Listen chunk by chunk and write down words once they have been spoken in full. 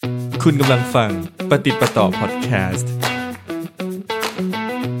คุณกำลังฟังปฏิปต่อพอดแคสต์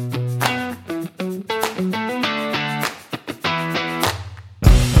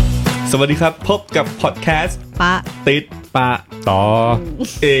สวัสดีครับพบกับพอดแคสต์ปะติดปะต่อ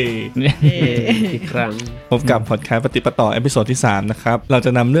อีกครั้งพบกับพอดแคสต์ปฏิปต่อเอพิโซดที่3นะครับเราจ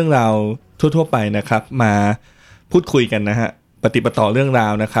ะนำเรื่องราวทั่วๆไปนะครับมาพูดคุยกันนะฮะปฏิปต่อเรื่องรา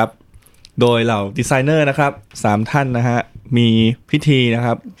วนะครับโดยเหล่าดีไซเนอร์นะครับ3ท่านนะฮะมีพี่ทีนะค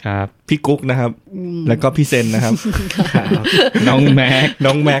รับครับพี่กุ๊กนะครับแล้วก็พี่เซนนะครับน้องแ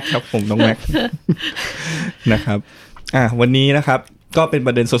ม็กครับผมน้องแม็กนะครับวันนี้นะครับก็เป็นป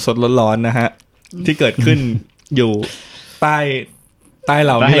ระเด็นสดๆร้อนๆนะฮะที่เกิดขึ้นอยู่ใต้เ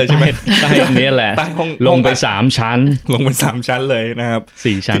รานี่เลยใช่ไหมใต้นี้แหละลงไป3ชั้นเลยนะครับ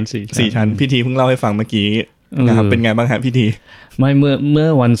4ชั้นพี่ทีเพิ่งเล่าให้ฟังเมื่อกี้นะครับเป็นไงบ้างฮะพี่ทีไม่เมื่อ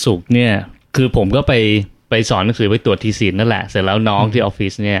วันศุกร์เนี่ยคือผมก็ไปสอนหนังสือไปตรวจทีสิทธ์นั่นแหละเสร็จแล้วน้องที่ออฟฟิ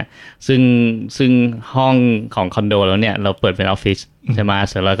ศเนี่ยซึ่งห้องของคอนโดแล้วเนี่ยเราเปิดเป็นออฟฟิศใช่ไหม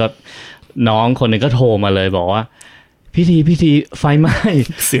เสร็จแล้วก็น้องคนนึงก็โทรมาเลยบอกว่าพี่ทีไฟไหม้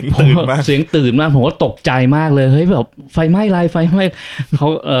เสียงตื่นมากผมก็ตกใจมากเลยเฮ้ยแบบไฟไหม้เขา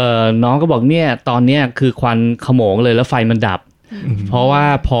น้องก็บอกเนี่ยตอนเนี้ยคือควันขโมงเลยแล้วไฟมันดับเพราะว่า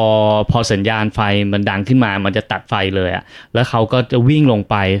พอสัญญาณไฟมันดังขึ้นมามันจะตัดไฟเลยอ่ะแล้วเขาก็จะวิ่งลง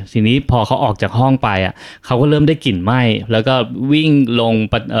ไปทีนี้พอเขาออกจากห้องไปอ่ะเขาก็เริ่มได้กลิ่นไหม้แล้วก็วิ่งลง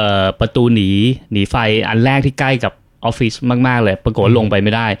ประตูหนีไฟอันแรกที่ใกล้กับออฟฟิศมากๆเลยปรากฏลงไปไ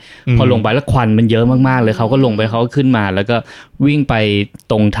ม่ได้พอลงไปแล้วควันมันเยอะมากๆเลยเขาก็ลงไปเขาก็ขึ้นมาแล้วก็วิ่งไป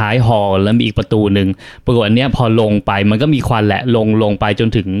ตรงท้ายฮอลล์แล้วมีอีกประตูนึงปรากฏอันเนี้ยพอลงไปมันก็มีควันแหละลงไปจน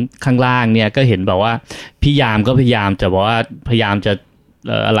ถึงข้างล่างเนี่ยก็เห็นแบบว่าพี่ยามก็พยายามจะบอกว่าพยายามจะ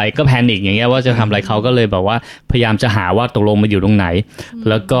อะไรก็แพนิคอย่างเงี้ยว่าจะทำอะไรเขาก็เลยแบบว่าพยายามจะหาว่าตกลงมันอยู่ตรงไหน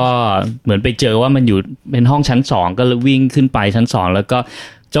แล้วก็เหมือนไปเจอว่ามันอยู่เป็นห้องชั้น2ก็เลยวิ่งขึ้นไปชั้น2แล้วก็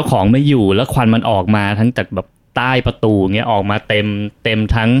เจ้าของไม่อยู่แล้วควันมันออกมาทั้งจากแบบใต้ประตูเงี้ยออกมาเต็ม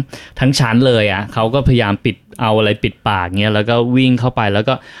ทั้งชั้นเลยอ่ะเขาก็พยายามปิดเอาอะไรปิดปากเงี้ยแล้วก็วิ่งเข้าไปแล้ว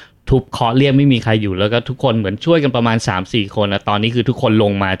ก็ทุบเคาะเรียกไม่มีใครอยู่แล้วก็ทุกคนเหมือนช่วยกันประมาณ 3-4 คนนะตอนนี้คือทุกคนล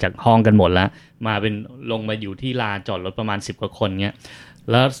งมาจากห้องกันหมดแล้วมาเป็นลงมาอยู่ที่ลานจอดรถประมาณ10 กว่าคนเงี้ย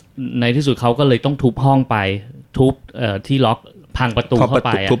แล้วในที่สุดเขาก็เลยต้องทุบห้องไปทุบที่ล็อกพังประตูเข้าไ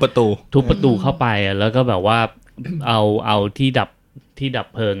ปทุบประตูเข้าไปแล้วก็แบบว่าเอาที่ดับ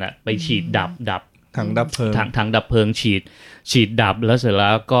เพลิงอ่ะไปฉีดดับถังดับเพลิงฉีดดับแล้วเสร็จแล้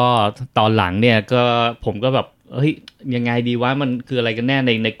วก็ตอนหลังเนี่ยก็ผมก็แบบเฮ้ยยังไงดีวะมันคืออะไรกันแน่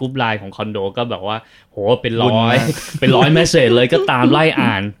ในกลุ่มไลน์ของคอนโดก็แบบว่าโหเป็นร้อยเมสเสจเลยก็ตามไล่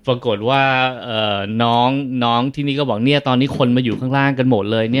อ่านปรากฏว่าน้องที่นี่ก็บอกเนี่ยตอนนี้คนมาอยู่ข้างล่างกันหมด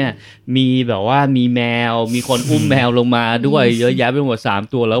เลยเนี่ยมีแบบว่ามีแมวมีคนอุ้มแมวลงมาด้วยเยอะแยะไปหมด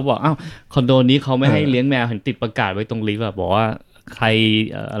3 ตัวแล้วบอกอ้าวคอนโดนี้เขาไม่ให้เลี้ยงแมวเห็นติดประกาศไว้ตรงลิฟต์บอกว่าใคร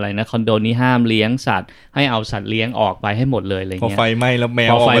อะไรนะคอนโดนี้ห้ามเลี้ยงสัตว์ให้เอาสัตว์เลี้ยงออกไปให้หมดเลยอะไรเงี้ยพอไฟไหม้แล้วแม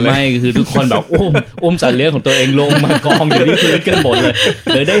วพอไฟไหม้คือทุกคนแบบอุ้มสัตว์เลี้ยงของตัวเองลงมากองอยู่ที่พื้นกันหมดเล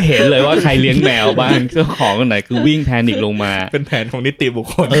ยได้เห็นเลยว่าใครเลี้ยงแมวบ้างเจ้าของคนไหนคือวิ่งแพนิคลงมาเป็นแผนของนิติบุค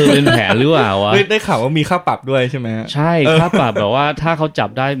คลเป็นแผนหรือเปล่าวะได้ข่าวว่ามีค่าปรับด้วยใช่ไหมใช่ค่าปรับแบบว่าถ้าเขาจับ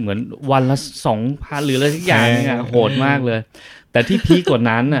ได้เหมือนวันละ 2,000 หรืออะไรสักอย่างเนี่ยโหดมากเลยแต่ที่พีคกว่า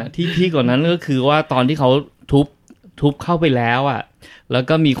นั้นก็คือว่าตอนที่เขาทุบเข้าไปแล้วอ่ะแล้ว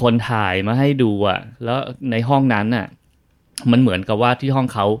ก็มีคนถ่ายมาให้ดูอ่ะแล้วในห้องนั้นน่ะมันเหมือนกับว่าที่ห้อง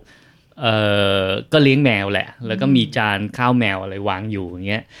เขาก็เลี้ยงแมวแหละแล้วก็มีจานข้าวแมวอะไรวางอยู่อย่าง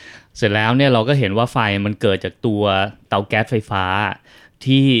เงี้ยเสร็จแล้วเนี่ยเราก็เห็นว่าไฟมันเกิดจากตัวเตาแก๊สไฟฟ้า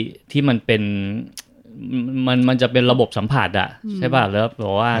ที่มันเป็นมันจะเป็นระบบสัมผัสอ่ะใช่ป่ะแล้วบ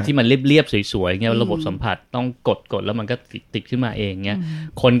อกว่าที่มันเรียบๆสวยๆเงี้ยระบบสัมผัสต้องกดแล้วมันก็ติดขึ้นมาเองเงี้ย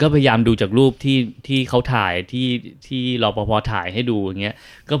คนก็พยายามดูจากรูปที่เขาถ่ายที่รปภ.ถ่ายให้ดูอย่างเงี้ย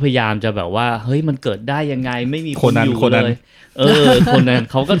ก็พยายามจะแบบว่าเฮ้ยมันเกิดได้ยังไงไม่มีคนอยู่เลยคนนั้น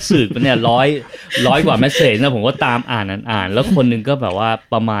เขาก็สืบเนี่ยร้อยกว่าเมสเสจนะผมก็ตามอ่านแล้วคนนึงก็แบบว่า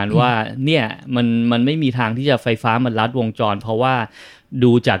ประมาณว่าเนี่ยมันไม่มีทางที่จะไฟฟ้ามันลัดวงจรเพราะว่า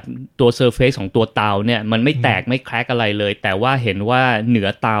ดูจากตัวเซอร์เฟซของตัวเตาเนี่ยมันไม่แตกไม่แคร็กอะไรเลยแต่ว่าเห็นว่าเหนือ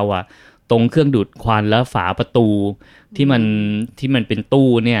เตาอ่ะตรงเครื่องดูดควันแล้วฝาประตูที่มันเป็นตู้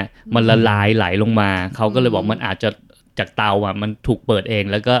เนี่ยมันละลายไหลลงมาเขาก็เลยบอกมันอาจจะจากเตาอ่ะมันถูกเปิดเอง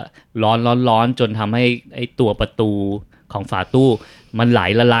แล้วก็ร้อนจนทำให้ไอ้ตัวประตูของฝาตู้มันไหล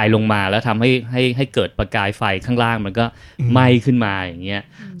ละลายลงมาแล้วทำให้เกิดประกายไฟข้างล่างมันก็ไหม้ขึ้นมาอย่างเงี้ย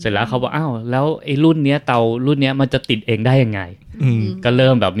เสร็จแล้วเขาบอกอ้าวแล้วไอ้รุ่นเนี้ยเตารุ่นเนี้ยมันจะติดเองได้ยังไงก็เ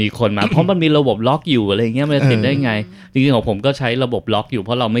ริ่มแบบมีคนมาเพราะมันมีระบบล็อกอยู่อะไรเงี้ยมันจะติดได้ไงจริงๆของผมก็ใช้ระบบล็อกอยู่เพ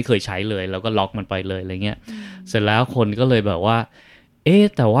ราะเราไม่เคยใช้เลยแล้วก็ล็อกมันไปเลยอะไรเงี้ยเสร็จแล้วคนก็เลยแบบว่า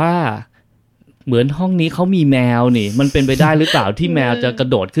แต่ว่า เหมือนห้องนี้เขามีแมวนี่มันเป็นไปได้หรือเปล่าที่แมวจะกระ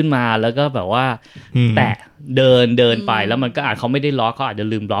โดดขึ้นมาแล้วก็แบบว่าแตะเดินไปแล้วมันก็อาจเขาไม่ได้ล็อกเขาอาจจะ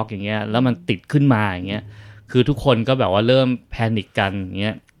ลืมล็อกอย่างเงี้ยแล้วมันติดขึ้นมาอย่างเงี้ยคือทุกคนก็แบบว่าเริ่มแพนิคกันอย่างเ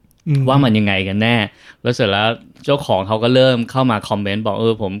งี้ยว่ามันยังไงกันแน่แล้วเสร็จแล้วเจ้าของเขาก็เริ่มเข้ามาคอมเมนต์บอก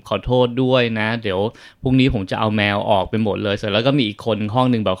ผมขอโทษด้วยนะเดี๋ยวพรุ่งนี้ผมจะเอาแมวออกไปหมดเลยเสร็จแล้วก็มีอีกคนห้อง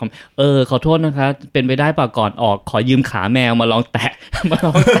นึงบอกขอโทษนะคะเป็นไปได้ป่ะก่อนออกขอยืมขาแมวมาลองแตะมาล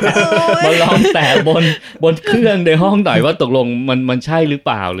องแตะบนเครื่องในห้องหน่อยว่าตกลงมันใช่หรือเป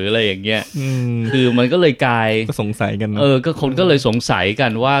ล่าหรืออะไรอย่างเงี้ยคือมันก็เลยกลายก็สงสัยกันก็คนก็เลยสงสัยกั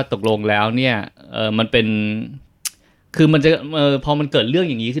นว่าตกลงแล้วเนี่ยมันเป็นคือมันจะพอมันเกิดเรื่อง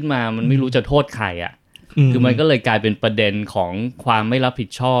อย่างนี้ขึ้นมามันไม่รู้จะโทษใครอ่ะคือมันก็เลยกลายเป็นประเด็นของความไม่รับผิด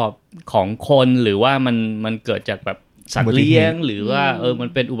ชอบของคนหรือว่ามันเกิดจากแบบสัตว์เลี้ยงหรือว่ามัน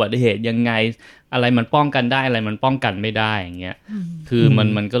เป็นอุบัติเหตุยังไงอะไรมันป้องกันได้อะไรมันป้องกันไม่ได้อย่างเงี้ยคือ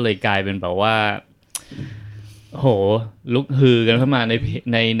มันก็เลยกลายเป็นแบบว่าโหลุกฮือกันเข้ามาใ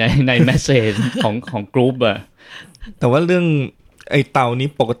นเมสเสจของกรุ๊ปอ่ะแต่ว่าเรื่องไอ้เตานี้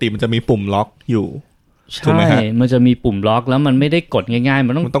ปกติมันจะมีปุ่มล็อกอยู่ใช่มันจะมีปุ่มล็อกแล้วมันไม่ได้กดง่ายๆ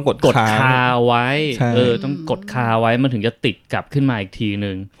มันต้องกดคาไว้ต้องกดคาไว้มันถึงจะติดกลับขึ้นมาอีกที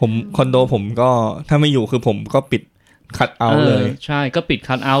นึงผมคอนโดผมก็ถ้าไม่อยู่คือผมก็ปิดคัทเอาท์เลยใช่ก็ปิด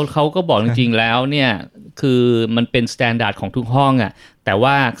คัทเอาท์เขาก็บอกจริงๆแล้วเนี่ยคือมันเป็นสแตนดาร์ดของทุกห้องอ่ะแต่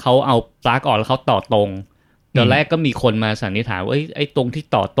ว่าเขาเอาปลั๊กออกแล้วเขาต่อตรงตอนแรกก็มีคนมาสันนิษฐานว่าไอ้ตรงที่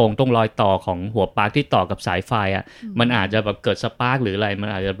ต่อตรงรอยต่อของหัวปลั๊กที่ต่อกับสายไฟอ่ะมันอาจจะแบบเกิดสปาร์กหรืออะไรมัน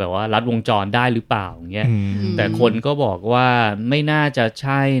อาจจะแบบว่าลัดวงจรได้หรือเปล่าอย่างเงี้ยแต่คนก็บอกว่าไม่น่าจะใ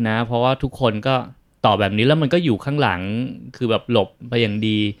ช่นะเพราะว่าทุกคนก็ต่อแบบนี้แล้วมันก็อยู่ข้างหลังคือแบบหลบไปอย่าง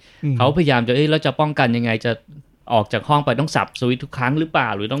ดีเขาพยายามจะแล้วจะป้องกันยังไงจะออกจากห้องไปต้องสับสวิตช์ทุกครั้งหรือเปล่า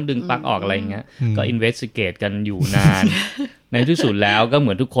หรือต้องดึงปลั๊กออกอะไรอย่างเงี้ยก็อินเวสติเกตกันอยู่นาน ในที่สุดแล้วก็เห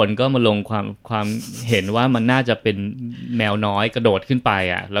มือนทุกคนก็มาลงความเห็นว่ามันน่าจะเป็นแมวน้อยกระโดดขึ้นไป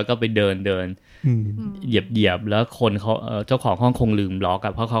อ่ะแล้วก็ไปเดินเหยียบแล้วคนเขาเจ้าของห้องคงลืมล็อกอ่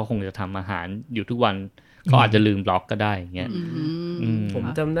ะเพราะเขาคงจะทำอาหารอยู่ทุกวันเขาอาจจะลืมล็อกก็ได้อย่างเงี้ยผม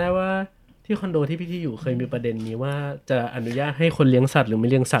จำได้ว่าที่คอนโดที่พี่ที่อยู่เคยมีประเด็นนี้ว่าจะอนุญาตให้คนเลี้ยงสัตว์หรือไม่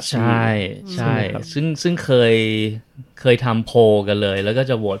เลี้ยงสัตว์ใช่ซึ่งเคยทำโพลกันเลยแล้วก็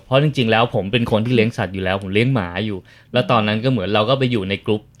จะโหวตเพราะจริงๆแล้วผมเป็นคนที่เลี้ยงสัตว์อยู่แล้วผมเลี้ยงหมาอยู่แล้วตอนนั้นก็เหมือนเราก็ไปอยู่ในก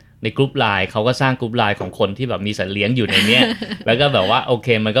ลุ่มไลน์เขาก็สร้างกลุ่มไลน์ของคนที่แบบมีสัตว์เลี้ยงอยู่ในเนี้ยแล้วก็แบบว่าโอเค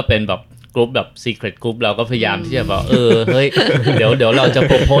มันก็เป็นแบบกลุ่มแบบ secret group เราก็พยายามที่จะบอกเฮ้ยเดี๋ยวเราจะ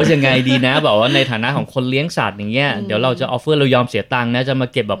โพสยังไงดีนะบอกว่าในฐานะของคนเลี้ยงสัตว์อย่างเงี้ยเดี๋ยวเราจะออฟเฟอร์เรายอมเสียตังค์นะจะมา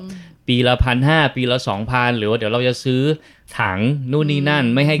เก็บแบบปีละ 1,500 ปีละ 2,000 หรือว่าเดี๋ยวเราจะซื้อถังนู่นนี่นั่น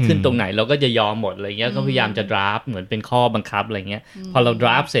ไม่ให้ขึ้นตรงไหนเราก็จะยอมหมดอะไรเงี้ยก็พยายามจะดราฟเหมือนเป็นข้อบังคับอะไรเงี้ยพอเราดร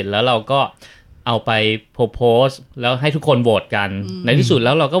าฟเสร็จแล้วเราก็เอาไปโพสแล้วให้ทุกคนโหวตกันในที่สุดแ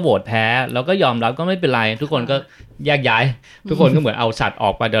ล้วเราก็โหวตแพ้เราก็ยอมรับก็ไม่เป็นไรทุกคนก็แยกย้ายทุกคนก็เหมือนเอาสัตว์อ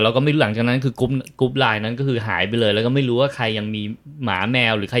อกไปเดี๋ยวเราก็ไม่รู้หลังจากนั้นคือกรุ๊ปไลน์นั้นก็คือหายไปเลยแล้วก็ไม่รู้ว่าใครยังมีหมาแม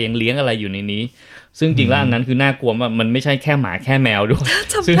วหรือใครยังเลี้ยงอะไรอยู่ในนี้ซึ่งจริงแล้วอันนั้นคือน่ากลัวมันไม่ใช่แค่หมาแค่แมวด้วย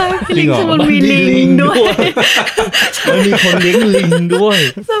จำได้พี่ลิงมันมีลิงด้วยมันมีคนเลี้ยงลิงด้วย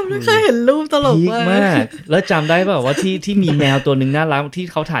จำได้เคยเห็นรูปตลกมากแล้วจำได้ป่ะว่าที่มีแมวตัวนึงน่ารักที่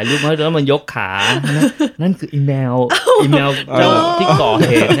เขาถ่ายรูปมาแล้วมันยกขานั่นคืออีแมวที่ก่อเ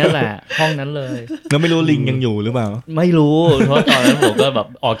หตุนั่นแหละห้องนั้นเลยแล้วไม่รู้ลิงยังอยู่หรือเปล่าไม่รู้เพราะตอนนั้นผมก็แบบ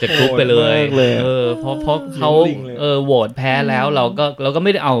ออกจากกรุ๊ปไปเลยเพราะเขาโหวตแพ้แล้วเราก็ไ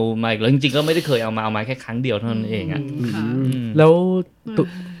ม่ได้เอามาอีกแล้วจริงๆก็ไม่ได้เคยเอามาแค่ครั้งเดียวเท่านั้นเองอ่ะแล้ว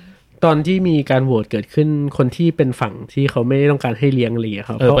ตอนที่มีการโหวตเกิดขึ้นคนที่เป็นฝั่งที่เขาไม่ต้องการให้เลี้ยงเลยค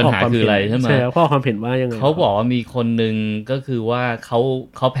รับปัญหาคืออะไรใช่ไหมใช่เขาความเห็นว่ายังไงเขาบอกว่ามีคนนึงก็คือว่าเ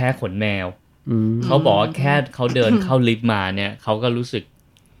ขาแพ้ขนแมวเขาบอกว่าแค่เขาเดินเข้าลิฟต์มาเนี่ยเขาก็รู้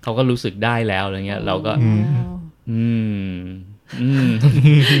สึกได้แล้วอะไรเงี้ยเราก็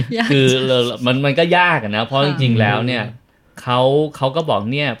คือมันก็ยากนะเพราะจริงๆแล้วเนี่ยเขาก็บอก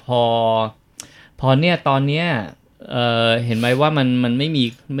เนี่ยพอเนี่ยตอนเนี้ยเห็นไหมว่ามันไม่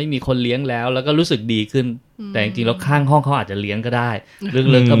มีคนเลี้ยงแล้วก็รู้สึกดีขึ้นแต่จริงๆแล้วข้างห้องเขาอาจจะเลี้ยงก็ได้เ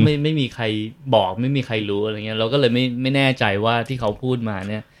รื่องก็ไม่มีใครบอกไม่มีใครรู้อะไรเงี้ยเราก็เลยไม่แน่ใจว่าที่เขาพูดมา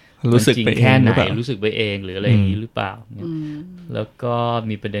เนี่ยรู้สึกไปแค่ไหนรู้สึกไปเองหรืออะไรอย่างนี้หรือเปล่าแล้วก็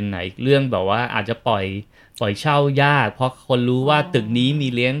มีประเด็นไหนเรื่องแบบว่าอาจจะปล่อยเช่ายากเพราะคนรู้ว่าตึกนี้มี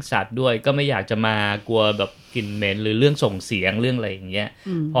เลี้ยงสัตว์ด้วยก็ไม่อยากจะมากลัวแบบกลิ่นเหม็นหรือเรื่องส่งเสียงเรื่องอะไรอย่างเงี้ย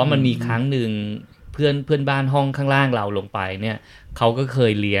เพราะมันมีครั้งนึงเพื่อนบ้านห้องข้างล่างเราลงไปเนี่ยเขาก็เค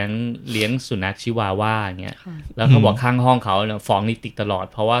ยเลี้ยงสุนัขชิวาว่าอย่างเงี้ยแล้วเขาบอกข้างห้องเขาเนี่ยฟ้องนิติตลอด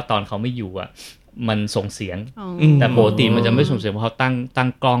เพราะว่าตอนเขาไม่อยู่อ่ะ มันส่งเสียง อ๋อ แต่ปกติมันจะไม่ส่งเสียงเพราะเขาตั้ง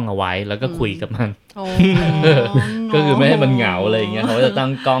กล้องเอาไว้แล้วก็คุยกับมัน อ๋อ ก็คือไม่ให้มันเหงาอะไรอย่างเงี้ยเขาจะตั้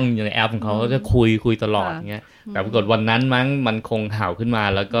งกล้องอยู่ในแอปของเขาก็จะคุยตลอดอย่างเงี้ยแต่ปรากฏวันนั้นมั้งมันคงเห่าขึ้นมา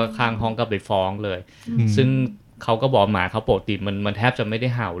แล้วก็ข้างห้องก็ไปฟ้องเลยซึ่งเขาก็บอกหมาเขาปกติมันแทบจะไม่ได้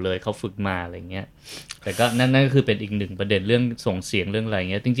เห่าเลยเขาฝึกมาอะไรเงี้ยแต่ก็นั่นก็คือเป็นอีกหนึ่งประเด็นเรื่องส่งเสียงเรื่องอะไร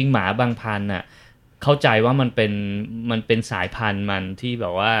เงี้ยจริงๆหมาบางพันธุ์น่ะเข้าใจว่ามันเป็นสายพันธุ์มันที่แบ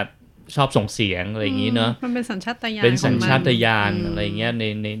บว่าชอบส่งเสียงอะไรอย่างงี้เนอะ มันเป็นสัญชาตญาณ เป็นสัญชาตญาณ ของมัน อะไรเงี้ย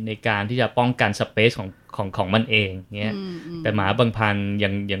ในการที่จะป้องกันสเปซของมันเองเงี้ยแต่หมาบางพันธุ์อ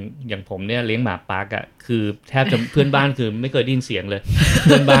ย่างผมเนี่ยเลี้ยงหมาปักอ่ะคือแทบจะ เพื่อนบ้านคือไม่เคยได้ยินเสียงเลย เ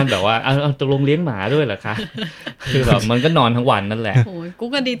พื่อนบ้านแบบว่าเอาตกลงเลี้ยงหมาด้วยเหรอคะคือแบบมันก็นอนทั้งวันนั่นแหละ โอ้ยกุ๊ก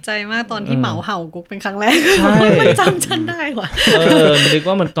ก็ดีใจมากตอนที่เหมาเห่ากุ๊กเป็นครั้งแรก ใช่ มันจำฉันได้ว่ะ นึก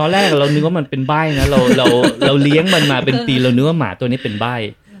ว่ามันตอนแรกเรานึกว่ามันเป็นใบ้นะเราเลี้ยงมันมาเป็นปีเรานึกว่าหมาตัวนี้เป็นใบ้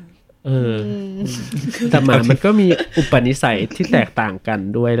แต่หมามันก็มีอุปนิสัยที่แตกต่างกัน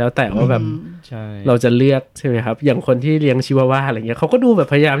ด้วยแล้วแต่ว่าแบบ ใช่ เราจะเลือกใช่ไหมครับอย่างคนที่เลี้ยงชิวาว่าอะไรเงี้ยเขาก็ดูแบบ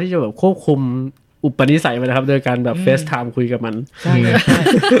พยายามที่จะแบบควบคุมอุปนิสัยมันนะครับโดยการแบบเฟซไทม์คุยกับมันใช่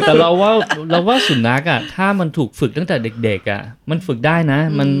แต่เราว่าสุนัขอ่ะถ้ามันถูกฝึกตั้งแต่เด็กๆอ่ะมันฝึกได้นะ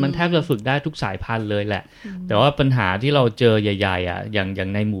มันแทบจะฝึกได้ทุกสายพันธุ์เลยแหละแต่ว่าปัญหาที่เราเจอใหญ่ๆอ่ะอย่าง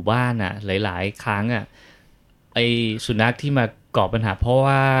ในหมู่บ้านอ่ะหลายๆครั้งอ่ะไอสุนัขที่มาก่อปัญหาเพราะ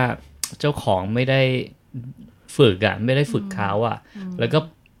ว่าเจ้าของไม่ได้ฝึกอ่ะไม่ได้ฝึกเขาอ่ะแล้วก็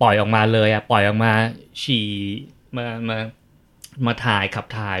ปล่อยออกมาเลยอ่ะปล่อยออกมาฉี่มาถ่ายขับ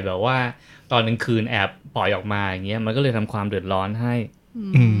ถ่ายแบบว่าตอนกลางคืนแอบปล่อยออกมาอย่างเงี้ยมันก็เลยทำความเดือดร้อนให้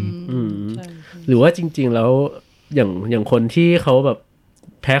หรือว่าจริงๆแล้วอย่างคนที่เขาแบบ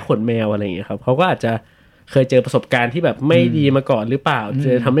แพ้ขนแมวอะไรอย่างเงี้ยครับเขาก็อาจจะเคยเจอประสบการณ์ที่แบบไม่ดีมาก่อนหรือเปล่าจะ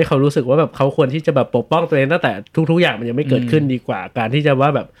ทำให้เขารู้สึกว่าแบบเขาควรที่จะแบบปกป้องตัวเองตั้งแต่ทุกๆอย่างมันยังไม่เกิดขึ้นดีกว่าการที่จะว่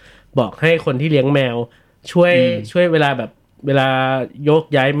าแบบบอกให้คนที่เลี้ยงแมวช่วยเวลาโยก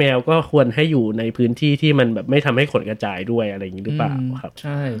ย้ายแมวก็ควรให้อยู่ในพื้นที่ที่มันแบบไม่ทำให้ขนกระจายด้วยอะไรอย่างนี้หรือเปล่าครับใ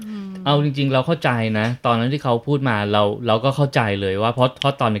ช่เอาจริงๆเราเข้าใจนะตอนนั้นที่เขาพูดมาเราก็เข้าใจเลยว่าเพรา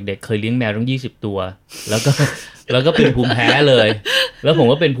ะตอนเด็กๆเคยเลี้ยงแมวตั้ง20ตัวแล้วก็เป็นภูมิแพ้เลยแล้วผม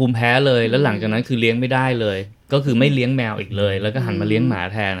ก็เป็นภูมิแพ้เลยแล้วหลังจากนั้นคือเลี้ยงไม่ได้เลยก็คือไม่เลี้ยงแมวอีกเลยแล้วก็หันมาเลี้ยงหมา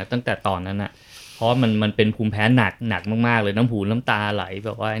แทนนะตั้งแต่ตอนนั้นน่ะเพราะมันเป็นภูมิแพ้หนักมากๆเลยน้ำหูน้ำตาไหลแบ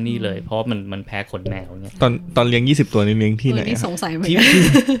บว่านี่เลยเพราะมันแพ้ขนแมวเนี่ยตอนเลี้ยง20ตัวนี่เลี้ยงที่ไหนสงสัยเหมือนที่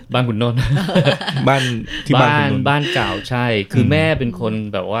บ้านขุนนนท์บ้านที่บ้านเก่าใช่คือแม่เป็นคน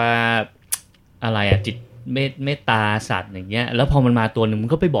แบบว่าอะไรอะจิตเมตตาสัตว์อย่างเงี้ยแล้วพอมันมาตัวนึงมั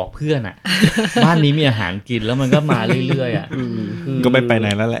นก็ไปบอกเพื่อนอ่ะ บ้านนี้มีอาหารกินแล้วมันก็มาเรื่อยๆอ่ะก็ไม่ไปไหน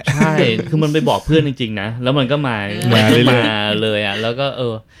แล้วแหละใช่คือมันไปบอกเพื่อนจริงๆนะแล้วมันก็มาเลยอ่ะแล้วก็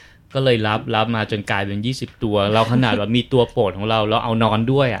ก็เลยรับมาจนกลายเป็น20ตัวเราขนาดว่ามีตัวโปรดของเราเอานอน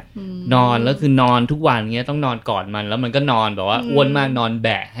ด้วยอ่ะนอนแล้วคือนอนทุกวันเงี้ยต้องนอนกอดมันแล้วมันก็นอนแบบว่าอ้วนมากนอนแบ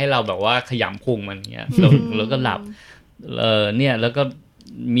ะให้เราแบบว่าขยำพุงมันเงี้ยแล้วก็หลับเนี่ยแล้วก็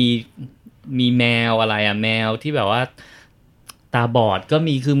มีแมวอะไรอ่ะแมวที่แบบว่าตาบอดก็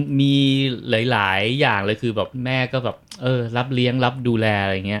มีคือมีหลายๆอย่างเลยคือแบบแม่ก็แบบรับเลี้ยงรับดูแลอะ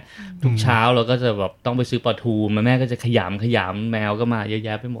ไรเงี้ยทุกเช้าเราก็จะแบบต้องไปซื้อปลาทูแม่ก็จะขยำแมวก็มาเยอะแย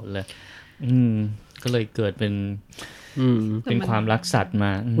ะไปหมดเลยก็เลยเกิดเป็นความรักสัตว์ม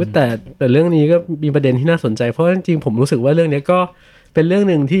าแต่เรื่องนี้ก็มีประเด็นที่น่าสนใจเพราะจริงๆผมรู้สึกว่าเรื่องนี้ก็เป็นเรื่อง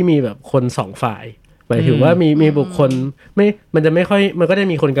นึงที่มีแบบคนสองฝ่ายหมายถึงว่ามีบุคคลมันจะไม่ค่อยมันก็จะ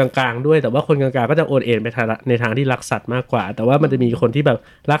มีคนกลางๆด้วยแต่ว่าคนกลางๆก็จะโอนเอ็นไปในทางที่รักสัตว์มากกว่าแต่ว่ามันจะมีคนที่แบบ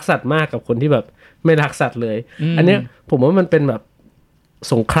รักสัตว์มากกับคนที่แบบไม่รักสัตว์เลยอันเนี้ยผมว่ามันเป็นแบบ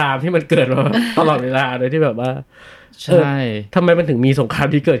สงครามที่มันเกิดมาตลอดเวลาเลยที่แบบว่าใช่ทำไมมันถึงมีสงคราม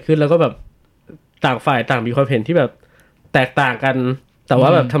ที่เกิดขึ้นแล้วก็แบบต่างฝ่ายต่างมีความเห็นที่แบบแตกต่างกันแต่ว่า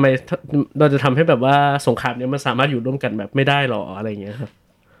แบบทำไมเราจะทำให้แบบว่าสงครามเนี้ยมันสามารถอยู่ร่วมกันแบบไม่ได้หรออะไรอย่างเงี้ยครับ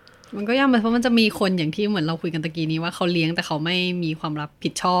มันก็ยากเพราะมันจะมีคนอย่างที่เหมือนเราคุยกันตะกี้นี้ว่าเขาเลี้ยงแต่เขาไม่มีความรับผิ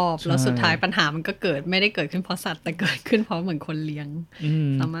ดชอบแล้วสุดท้ายปัญหามันก็ไม่ได้เกิดขึ้นเพราะสัตว์แต่เกิดขึ้นเพราะเหมือนคนเลี้ยง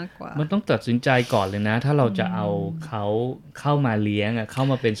ซะมากกว่ามันต้องตัดสินใจก่อนเลยนะถ้าเราจะเอาเขาเข้ามาเลี้ยงอ่ะเข้า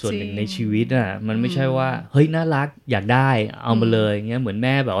มาเป็นส่วนหนึ่งในชีวิตอ่ะมันไม่ใช่ว่าเฮ้ยน่ารักอยากได้เอามาเลยเงี้ยเหมือนแ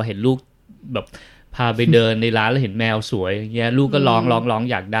ม่แบบว่าเห็นลูกแบบพาไปเดินในร้านแล้วเห็นแมวสวยเงี้ยลูกก็ร้อง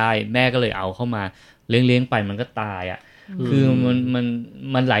อยากได้แม่ก็เลยเอาเข้ามาเลี้ยงไปมันก็ตายอ่ะคือ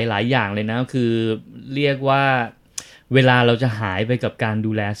มันหลายอย่างเลยนะคือเรียกว่าเวลาเราจะหายไปกับการ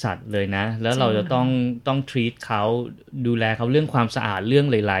ดูแลสัตว์เลยนะแล้วเราจะต้อง treat เขาดูแลเขาเรื่องความสะอาดเรื่อง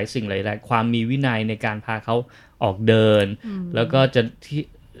หลายๆสิ่งหลายๆความมีวินัยในการพาเขาออกเดินแล้วก็จะที่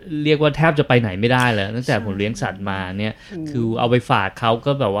เรียกว่าแทบจะไปไหนไม่ได้เลยตั้งแต่ผมเลี้ยงสัตว์มาเนี่ยคือเอาไปฝากเขา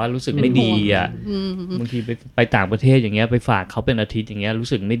ก็แบบว่ารู้สึกไม่ดีอ่ะบางทีไปต่างประเทศอย่างเงี้ยไปฝากเขาเป็นอาทิตย์อย่างเงี้ยรู้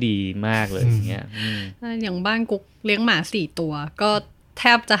สึกไม่ดีมากเลยอย่างเงี้ยอย่างบ้านกุ๊กเลี้ยงหมา4 ตัวก็แท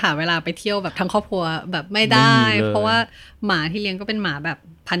บจะหาเวลาไปเที่ยวแบบทั้งครอบครัวแบบไม่ได้เพราะว่าหมาที่เลี้ยงก็เป็นหมาแบบ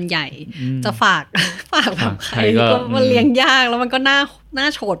พันธุ์ใหญ่จะฝากแบบใครก็มันเลี้ยงยากแล้วมันก็หน้า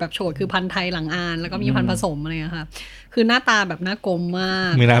โฉดแบบโฉดคือพันธุ์ไทยหลังอานแล้วก็มีพันธุ์ผสมอะไรอย่างเงี้ยค่ะคือหน้าตาแบบหน้ากลมมา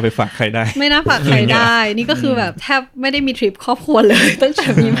กไม่น่าไปฝากใครได้ไม่น่าฝากใครได้นี่ก็คือแบบแทบไม่ได้มีทริปครอบครัวเลยตั้งแต่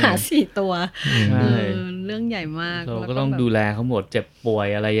มีหมา4 ตัวเรื่องใหญ่มากเราก็ต้องดูแลเขาหมดเจ็บป่วย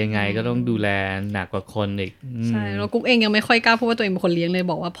อะไรยังไงก็ต้องดูแลหนักกว่าคนอีกใช่แล้วกุ๊กเองยังไม่ค่อยกล้าพูดว่าตัวเองเป็นคนเลี้ยงเลย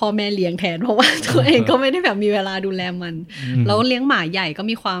บอกว่าพ่อแม่เลี้ยงแทนเพราะว่าตัวเองก็ไม่ได้แบบมีเวลาดูแลมันแล้วเลี้ยงหมาใหญ่ก็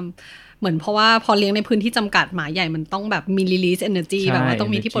มีความเหมือนเพราะว่าพอเลี้ยงในพื้นที่จำกัดหมาใหญ่มันต้องแบบมี release energy แบบว่าต้อ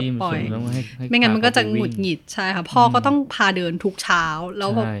งมีที่ปลดปล่อยไม่งั้นมันก็จะหงุดหงิดใช่ค่ะพ่อก็ต้องพาเดินทุกเช้าแล้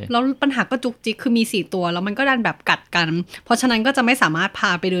วปัญหาก็จุกจิกคือมี4 ตัวแล้วมันก็ดันแบบกัดกันเพราะฉะนั้นก็จะไม่สามารถพ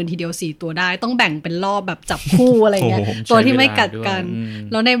าไปเดินทีเดียว4 ตัวได้ต้องแบ่งเป็นรอบแบบจับคู่อะไรเงี้ยตัวที่ไม่กัดกัน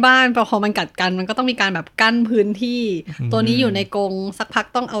แล้วในบ้านพอมันกัดกันมันก็ต้องมีการแบบกั้นพื้นที่ตัวนี้อยู่ในกรงสักพัก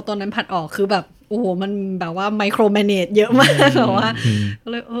ต้องเอาตัวนั้นผัดออกคือแบบโอ้โหมันแบบว่าไมโครแมเนจเยอะมากแบบว่า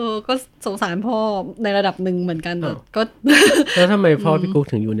เลยก็สงสารพ่อในระดับหนึ่งเหมือนกันแต่ก็แล้วทำไมพ่อพี่กุ๊ก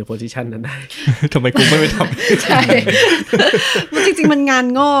ถึงอยู่ในโพสิชันนั้นได้ทำไมกุ๊กไม่ไปทำใช่จริงๆมันงาน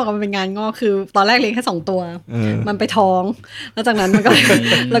งอกมันเป็นงานงอกคือตอนแรกเลี้ยงแค่2 ตัวมันไปท้องแล้วจากนั้นมันก็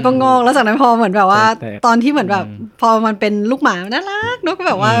แล้วก็งอกแล้วจากนั้นพอเหมือนแบบว่าตอนที่เหมือนแบบพอมันเป็นลูกหมาน่ารักเนาะก็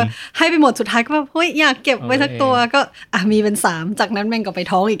แบบว่าให้ไปหมดสุดท้ายก็แบบเฮ้ยอยากเก็บไว้สักตัวก็มีเป็น3จากนั้นแม่งก็ไป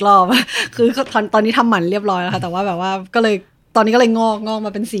ท้องอีกรอบคือตอนนี้ทำหมันเรียบร้อยแล้วค่ะแต่ว่าแบบว่าก็เลยตอนนี้ก็เลยงอกม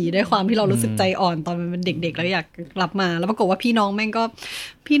าเป็น4ด้วยความที่เรารู้สึกใจอ่อนตอนมันเป็นเด็กๆแล้วอยากรับมาแล้วปรากฏว่าพี่น้องมัน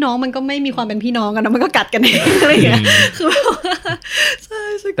ก็ไม่มีความเป็นพี่น้องกันนะมันก็กัดกันเองอะไรอย่างเงี้ยคือใช่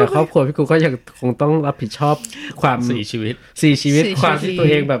แต่ครอบครัวพี่กูก็ยังคงต้องรับผิดชอบความ4 ชีวิตความที่ตัว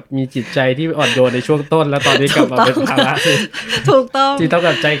เองแบบมีจิตใจที่อ่อนโยนในช่วงต้นแล้วตอนนี้กลับมาเป็นภาระถูกต้องที่ต้องแบ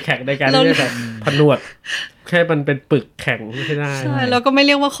บใจแข็งในการที่จะแบบผนวดแค่มันเป็นปึกแข็งไม่ได้ใช่แล้วก็ไม่เ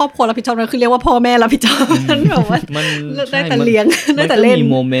รียกว่าครอบครัวรับผิดชอบนะคือเรียกว่าพ่อแม่รับผิดชอบมันแบบว่ามันได้แต่เลี้ยงได้แต่เล่นมี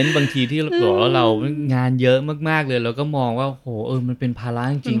โมเมนต์บางทีที่เรางานเยอะมากๆเลยเราก็มองว่าโหมันเป็นภาระ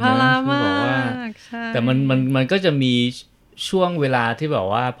จริงๆนะคือบอกว่าแต่มันก็จะมีช่วงเวลาที่แบบ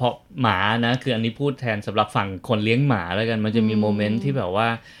ว่าพอหมานะคืออันนี้พูดแทนสำหรับฝั่งคนเลี้ยงหมาแล้วกันมันจะมีโมเมนต์ที่แบบว่า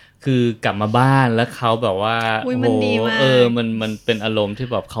คือกลับมาบ้านแล้วเขาแบบว่าโอ้มันเป็นอารมณ์ที่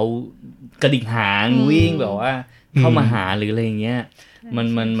แบบเขากระดิกหางวิ่งแบบว่าเข้ามาหาหรืออะไรอย่างเงี้ย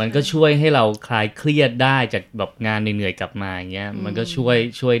มันก็ช่วยให้เราคลายเครียดได้จากแบบงานเหนื่อยๆกลับมาอย่างเงี้ยมันก็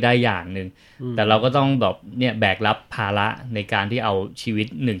ช่วยได้อย่างนึงแต่เราก็ต้องแบบเนี่ยแบกรับภาระในการที่เอาชีวิต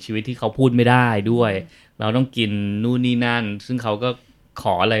1 ชีวิตที่เขาพูดไม่ได้ด้วยเราต้องกินนู่นนี่นั่นซึ่งเขาก็ข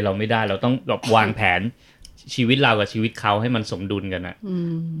ออะไรเราไม่ได้เราต้องแบบวางแผนชีวิตเรากับชีวิตเขาให้มันสมดุลกันอ่ะ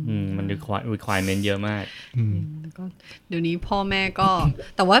มันrequirement เยอะมากก็เดี๋ยวนี้พ่อแม่ก็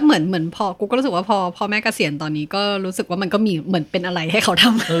แต่ว่าเหมือนพอกูก็รู้สึกว่าพ่อแม่เกษียณตอนนี้ก็รู้สึกว่ามันก็มีเหมือนเป็นอะไรให้เขาท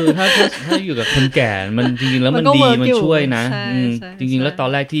ำถ้าอยู่กับคนแก่มันจริงๆแล้วมันดีมันช่วยนะจริงๆแล้วตอน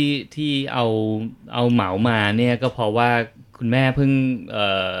แรกที่เอาเหมามาเนี่ยก็เพราะว่าคุณแม่เพิ่ง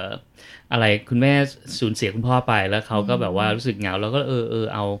อะไรคุณแม่สูญเสียคุณพ่อไปแล้วเขาก็แบบว่ารู้สึกเหงาแล้วก็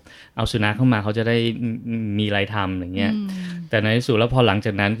เอาสุนัขเข้ามาเขาจะได้มีอะไรทำอย่างเงี้ยแต่ในที่สุดแล้วพอหลังจ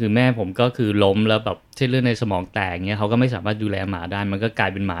ากนั้นคือแม่ผมก็คือล้มแล้วแบบเส้นเลือดในสมองแตกเงี้ยเขาก็ไม่สามารถดูแลหมาได้มันก็กลา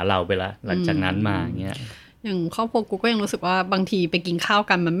ยเป็นหมาเราไปละหลังจากนั้นมาเงี้ยอย่างครอบครัวกูก็ยังรู้สึกว่าบางทีไปกินข้าว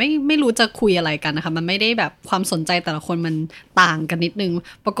กันมันไม่รู้จะคุยอะไรกันนะคะมันไม่ได้แบบความสนใจแต่ละคนมันต่างกันนิดนึง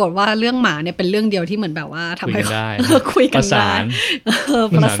ปรากฏว่าเรื่องหมาเนี่ยเป็นเรื่องเดียวที่เหมือนแบบว่าทำให้คุยกันได้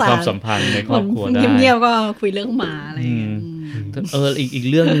ประสานความสัมพันธ์ในครอบครัวได้เงียบๆก็คุยเรื่องหมาอะไรอย่างเงี้ยอีก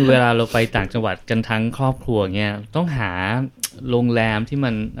เรื่องนึงเวลาเราไปต่างจังหวัดกันทั้งครอบครัวเงี้ยต้องหาโรงแรมที่มั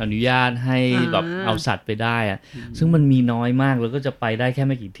นอนุญาตให้แบบเอาสัตว์ไปได้อะซึ่งมันมีน้อยมากแล้วก็จะไปได้แค่ไ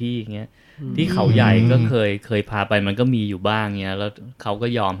ม่กี่ที่เงี้ยที่เขาใหญ่ก็เคยพาไปมันก็มีอยู่บ้างเงี้ยแล้วเขาก็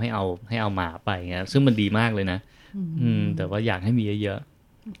ยอมให้เอาหมาไปเงี้ยซึ่งมันดีมากเลยนะแต่ว่าอยากให้มีเยอะ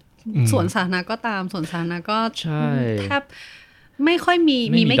ๆสวนสาธารณะก็ตามสวนสาธารณะก็ใช่แทบไม่ค่อยมี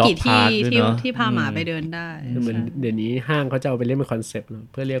ไม่กี่ที่พาหมาไปเดินได้เหมือนเดี๋ยวนี้ห้างเขาจะเอาไปเล่นเป็นคอนเซ็ปต์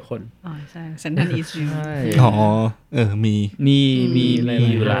เพื่อเรียกคนใช่เซ็นทรัลอีสต์มี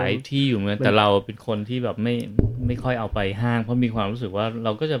อยู่หลายที่อยู่เหมือนแต่เราเป็นคนที่แบบไม่ค่อยเอาไปห้างเพราะมีความรู้สึกว่าเร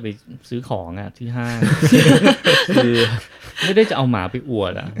าก็จะไปซื้อของอ่ะที่ห้างคือไม่ได้จะเอาหมาไปอว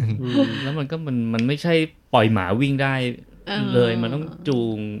ดอ่ะแล้วมันไม่ใช่ปล่อยหมาวิ่งได้เลยมันต้องจู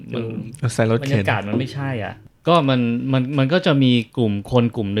งมันใส่รถบรรยากาศมันไม่ใช่อ่ะก็มันก็จะมีก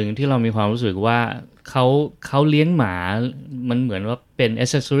ลุ่มนึงที่เรามีความรู้สึกว่าเขาเลี้ยงหมามันเหมือนว่าเ เป็น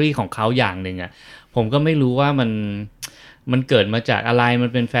accessory ของเขาอย่างหนึ่งอ่ะผมก็ไม่รู้ว่ามันเกิดมาจากอะไรมัน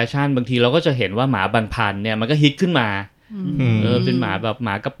เป็นแฟชั่นบางทีเราก็จะเห็นว่าหมาบางพันเนี่ยมันก็ฮิตขึ้นมาเป็นหมาแบบหม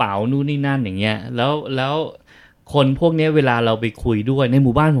ากระเป๋านู่นนี่นั่นอย่างเงี้ยแล้วคนพวกนี้เวลาเราไปคุยด้วยในห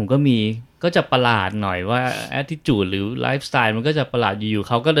มู่บ้านผมก็มีก็จะประหลาดหน่อยว่า attitude หรือ lifestyle มันก็จะประหลาดอยู่ๆ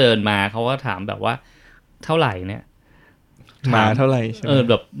เขาก็เดินมาเขาก็ถามแบบว่าเท่าไหร่เนี่ยมาเท่าไหร่ใช่ไหม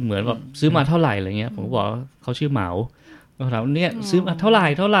แบบเหมือนแบบซื้อมาเท่าไหร่อะไรเงี้ยผมก็บอกเขาชื่อเหมาก็ถามเนี่ยซื้อมาเท่าไหร่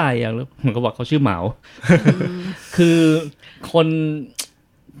อย่างผมก็บอกเขาชื่อเหมา คือคน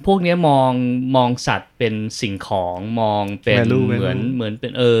พวกนี้มองสัตว์เป็นสิ่งของมองเป็นเหมือนเป็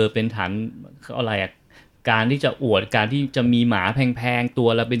นเป็นฐานอะไรอะการที่จะอวดการที่จะมีหมาแพงๆตัว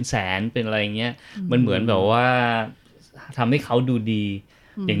ละเป็นแสนเป็นอะไรเงี้ยมันเหมือนแบบว่าทำให้เขาดูดี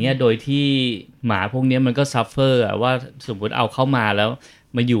อย่างเงี้ยโดยที่หมาพวกนี้มันก็ซัฟเฟอร์ว่าสมมติเอาเข้ามาแล้ว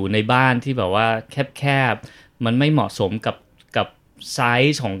มาอยู่ในบ้านที่แบบว่าแคบๆมันไม่เหมาะสมกับไซ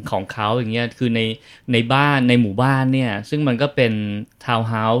ส์ของเขาอย่างเงี้ยคือในบ้านในหมู่บ้านเนี่ยซึ่งมันก็เป็นทาวน์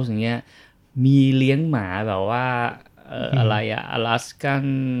เฮาส์อย่างเงี้ยมีเลี้ยงหมาแบบว่าอะไรอะอลาสกัน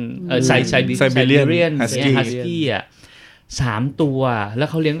ไซบีเรียนฮัสกี้อะ3 ตัวแล้ว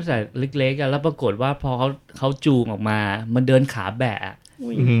เขาเลี้ยงตั้งแต่เล็กๆแล้วปรากฏว่าพอเขาจูงออกมามันเดินขาแบะ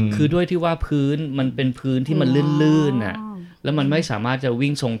คือด้วยที่ว่าพื้นมันเป็นพื้นที่มันลื่นๆน่ะแล้วมันไม่สามารถจะ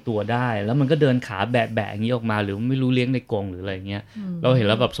วิ่งทรงตัวได้แล้วมันก็เดินขาแบะๆอย่างนี้ออกมาหรือไม่รู้เลี้ยงในกรงหรืออะไรเงี้ยเราเห็น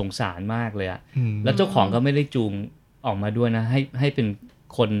แล้วแบบสงสารมากเลยอะแล้วเจ้าของก็ไม่ได้จูงออกมาด้วยนะให้เป็น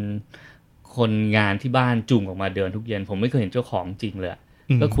คนงานที่บ้านจูงออกมาเดินทุกเย็นผมไม่เคยเห็นเจ้าของจริงเลย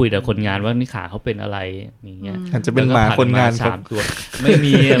ก็คุยแต่คนงานว่านี่ขาเขาเป็นอะไรอย่างเงี้ยอาจจะเป็นหมาคนงาน3 ตัวไม่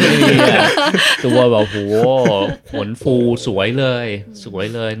มีตัวแบบโหขนฟูสวยเลย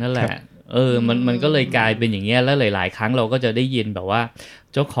นั่นแหละมันก็เลยกลายเป็นอย่างเงี้ยแล้วหลายๆครั้งเราก็จะได้ยินแบบว่า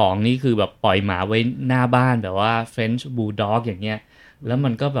เจ้าของนี่คือแบบปล่อยหมาไว้หน้าบ้านแบบว่า French Bulldog อย่างเงี้ยแล้วมั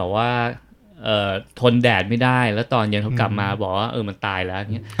นก็แบบว่าทนแดดไม่ได้แล้วตอนเย็นเขากลับมาบอกว่ามันตายแล้ว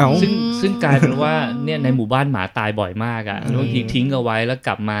เงี้ยซึ่งกลายเป็นว่าเนี่ยในหมู่บ้านหมาตายบ่อยมากอ่ะบางทีทิ้งเอาไว้แล้วก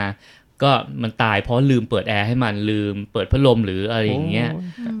ลับมาก็มันตายเพราะลืมเปิดแอร์ให้มันลืมเปิดพัดลมหรืออะไรอย่างเงี้ย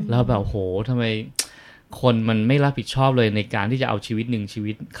แล้วแบบโหทำไมคนมันไม่รับผิดชอบเลยในการที่จะเอาชีวิตหนึ่งชี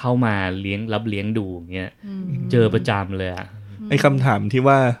วิตเข้ามารับเลี้ยงดูอย่างเงี้ยเจอประจำเลยอ่ะไอ้คำถามที่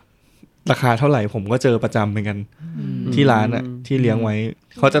ว่าราคาเท่าไหร่ผมก็เจอประจำเหมือนกันที่ร้านอ่ะที่เลี้ยงไว้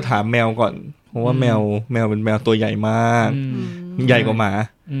เขาจะถามแมวก่อนเพราะว่าแมวเป็นแมวตัวใหญ่มากใหญ่กว่าหมา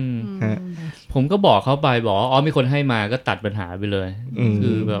ผมก็บอกเขาไปบอกมีคนให้มาก็ตัดปัญหาไปเลยคื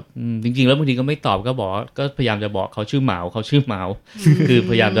อแบบจริงๆแล้วบางทีก็ไม่ตอบก็บอกก็พยายามจะบอกเขาชื่อเหมาคือ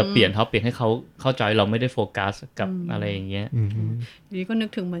พยายามจะเปลี่ยนให้เขาเข้าใจเราไม่ได้โฟกัสกับอะไรอย่างเงี้ยนี่ก็นึก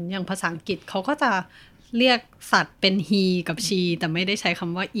ถึงเหมือนอย่างภาษาอังกฤษเขาก็จะเรียกสัตว์เป็น he กับ she แต่ไม่ได้ใช้ค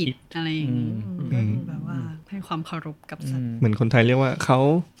ำว่า it อะไรอย่างงี้แบบว่าให้ความเคารพกับสัตว์เหมือนคนไทยเรียกว่าเขา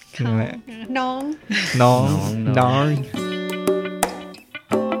น้อง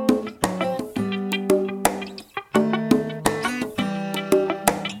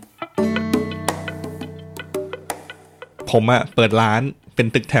ผมอะเปิดร้านเป็น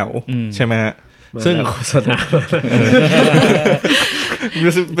ตึกแถวใช่ไหมฮะซึ่งโฆษณา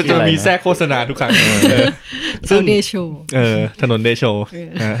มันจะมีแทรกโฆษณาทุกครั้งซึ่งเดโชถนนเดโช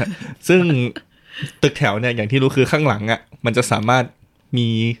ซึ่งตึกแถวเนี่ยอย่างที่รู้คือข้างหลังอะมันจะสามารถมี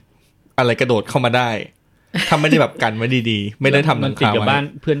อะไรกระโดดเข้ามาได้ทำไม่ได้แบบกันไว้ดีๆไม่ได้ทำหลังคาไว้ติดกับบ้าน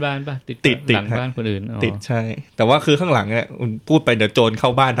เพื่อนบ้านป่ะติดหลังบ้านคนอื่นติดใช่แต่ว่าคือข้างหลังเนี่ยพูดไปเดี๋ยวโจรเข้า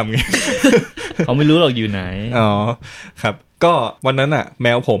บ้านทำไง เขาไม่รู้หรอกอยู่ไหนอ๋อครับก็วันนั้นอ่ะแม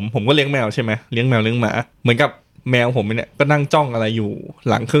วผมก็เลี้ยงแมวใช่ไหมเลี้ยงแมวเลี้ยงหมาเหมือนกับแมวผมเนี่ยก็นั่งจ้องอะไรอยู่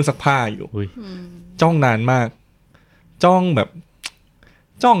หลังเครื่องซักผ้าอยู่จ้องนานมากจ้องแบบ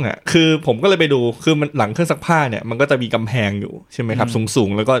จ้องอ่ะคือผมก็เลยไปดูคือมันหลังเครื่องซักผ้าเนี่ยมันก็จะมีกำแพงอยู่ใช่ไหมครับสูง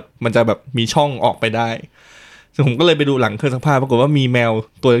ๆแล้วก็มันจะแบบมีช่องออกไปได้ซึ่งผมก็เลยไปดูหลังเครื่องซักผ้าปรากฏว่ามีแมว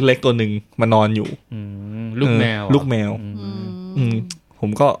ตัวเล็กๆตัวนึงมานอนอยู่ลูกแมวผ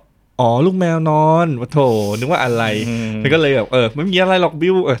มก็ลูกแมวนอนวะโถนึกว่าอะไรแล้วก็เลยแบบไม่มีอะไรหรอกบิ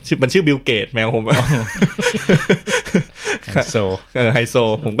วมันชื่อบิลเกตแมวผมไฮโซไฮโซ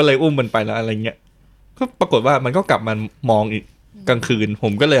ผมก็เลยอุ้มมันไปแล้วอะไรเงี้ยก็ปรากฏว่ามันก็กลับมามองอีกกลางคืนผ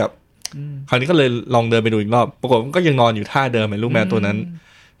มก็เลยแบบคราวนี้ก็เลยลองเดินไปดูอีกรอบปรากฏมันก็ยังนอนอยู่ท่าเดิมเหมือนลูกแมวตัวนั้น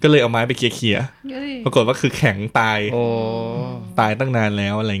ก็เลยเอาไม้ไปเคลียร์ปรากฏว่าคือแข็งตายตั้งนานแล้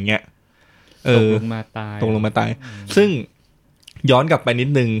วอะไรเงี้ยตกลงมาตายซึ่งย้อนกลับไปนิ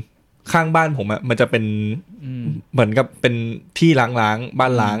ดนึงข้างบ้านผมมันจะเป็นเหมือนกับเป็นที่ล้างบ้า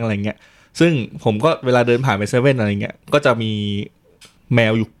นล้างอะไรเงี้ยซึ่งผมก็เวลาเดินผ่านไปเซเว่นอะไรเงี้ยก็จะมีแม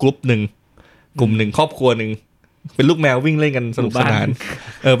วอยู่กลุ่มหนึ่งครอบครัวหนึ่ง เป็นลูกแมววิ่งเล่นกันสนุกสนาน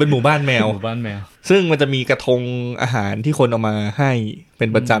เป็นหมู่บ้านแมวซึ่งมันจะมีกระทงอาหารที่คนเอามาให้เป็น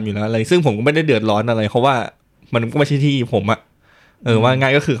ประจำอยู่แล้วอะไรซึ่งผมก็ไม่ได้เดือดร้อนอะไรเพราะว่ามันก็ไม่ใช่ที่ผมอะว่าง่า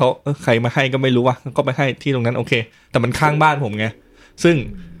ยก็คือเขาใครมาให้ก็ไม่รู้ว่าก็ไปให้ที่ตรงนั้นโอเคแต่มันข้างบ้านผมไงซึ่ง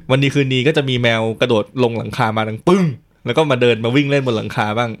วันดีคืนดีก็จะมีแมวกระโดดลงหลังคามาดังปึ้งแล้วก็มาเดินมาวิ่งเล่นบนหลังคา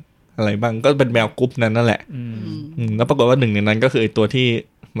บ้างอะไรบ้างก็เป็นแมวกรุ๊ปนั้นนั่นแหละแล้วปรากฏว่าหนึ่งในนั้นก็คือไอ้ตัวที่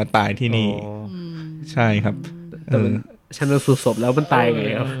มาตายที่นี่ใช่ครับชันสูตรศพแล้วมันตายไง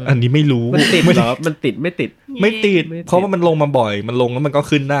ครับอันนี้ไม่รู้มันติดเหรอมันติดไม่ติดเพราะว่ามันลงมาบ่อยมันลงแล้วมันก็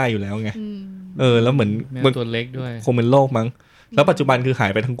ขึ้นได้อยู่แล้วไงแล้วเหมือนตัวเล็กด้วยคงเป็นโรคมั้งแล้วปัจจุบันคือหา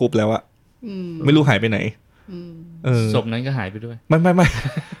ยไปทั้งกรุ๊ปแล้วอะไม่รู้หายไปไหนศพนั้นก็หายไปด้วยไม่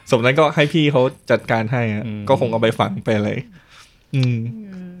ศพนั้นก็ให้พี่เขาจัดการให้ก็คงเอาไปฝังไปอะไร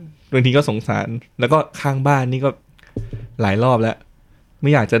บางทีก็สงสารแล้วก็ข้างบ้านนี่ก็หลายรอบแล้วไ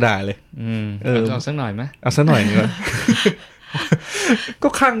ม่อยากจะด่าเลยเอาสักหน่อยไหมเอาสักหน่อยนึงก็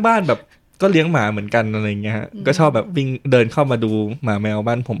ข้างบ้านแบบก็เลี้ยงหมาเหมือนกันอะไรเงี้ยก็ชอบแบบวิ่งเดินเข้ามาดูหมาแมว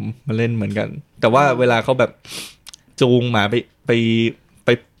บ้านผมมาเล่นเหมือนกันแต่ว่าเวลาเขาแบบจูงหมาไป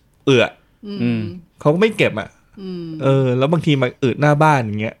เขาก็ไม่เก็บอ่ะแล้วบางทีมาหน้าบ้าน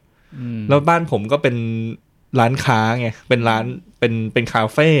อย่างเงี้ยแล้วบ้านผมก็เป็นร้านค้าไงเป็นร้านเป็นคา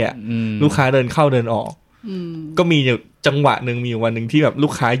เฟ่อะลูกค้าเดินเข้าเดินออกก็มีจังหวะนึงมีวันนึงที่แบบลู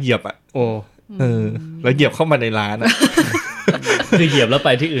กค้าเหยียบอ่ะแล้วเหยียบเข้ามาในร้านอ่ะคือเหยียบแล้วไป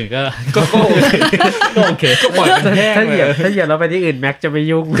ที่อื่นก็โอเคก็ปล่อยมันแห้งถ้าเหยียบแล้วไปที่อื่นแม็กจะไม่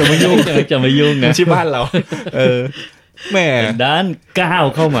ยุ่งนะที่บ้านเราแม่ด้านก้าว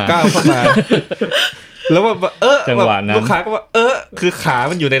เข้ามาแล้วว่าจังหวะนั้นลูกค้าก็ว่าคือขา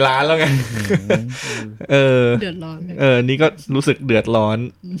มันอยู่ในร้านแล้วไงเดือดร้อนนี่ก็รู้สึกเดือดร้อน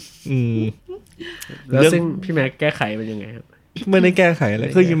แล้วซึ่งพี่แม็กแก้ไขเป็นยังไงครับไม่ได้แก้ไขเลย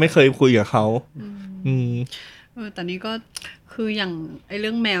คือยังไม่เคยคุยกับเขาแต่นี้ก็คืออย่างไอ้เ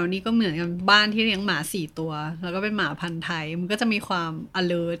รื่องแมวนี่ก็เหมือนกันบ้านที่เลี้ยงหมา4ตัวแล้วก็เป็นหมาพันธุ์ไทยมันก็จะมีความ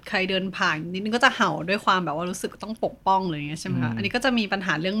alert ใครเดินผ่านนิดนึงก็จะเห่าด้วยความแบบว่ารู้สึกต้องปกป้องเลยอย่างเงี้ยใช่ไหมคะอันนี้ก็จะมีปัญห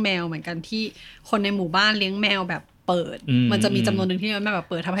าเรื่องแมวเหมือนกันที่คนในหมู่บ้านเลี้ยงแมวแบบเปิดมันจะมีจำนวนนึงที่แมวแบบ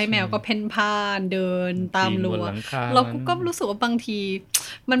เปิดทำให้แมวก็เพ่นพ่านเดินตามรั้วเราก็รู้สึกว่าบางที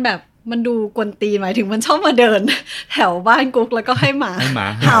มันแบบมันดูกวนตีนหมายถึงมันชอบมาเดินแถวบ้านกุ๊กแล้วก็ให้หมา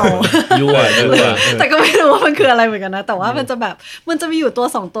เห่ายั่วแต่ก็ไม่รู้ว่ามันคืออะไรเหมือนกันนะแต่ว่ามันจะแบบมันจะมีอยู่ตัว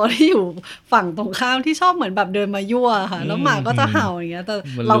2ตัวที่อยู่ฝั่งตรงข้ามที่ชอบเหมือนแบบเดินมายั่วค่ะแล้วหมาก็จะเห่าอย่างเงี้ยแต่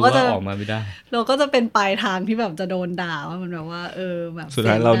เราก็จะออกมาไม่ได้เราก็จะเป็นปลายทางที่แบบจะโดนด่าว่ามันแบบว่าแบบสุด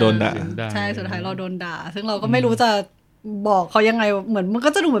ท้ายเราโดนด่าใช่สุดท้ายเราโดนด่าซึ่งเราก็ไม่รู้จะบอกเขายังไงเหมือนมันก็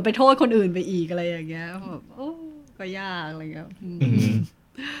จะดูเหมือนไปโทษคนอื่นไปอีกอะไรอย่างเงี้ยแบบโอ้ก็ยากอะไรเงี้ย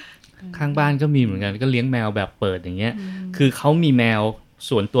ข้างบ้านก็มีเหมือนกันก็เลี้ยงแมวแบบเปิดอย่างเงี้ยคือเขามีแมว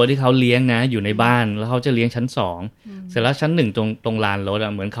ส่วนตัวที่เขาเลี้ยงนะอยู่ในบ้านแล้วเขาจะเลี้ยงชั้น2เสร็จแล้วชั้น1ตรงลานรถอ่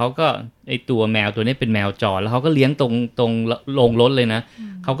ะเหมือนเขาก็ไอตัวแมวตัวนี้เป็นแมวจรแล้วเขาก็เลี้ยงตรงลงรถเลยนะ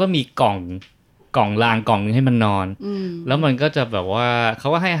เขาก็มีกล่องรางกล่องนึงให้มันนอนแล้วมันก็จะแบบว่าเขา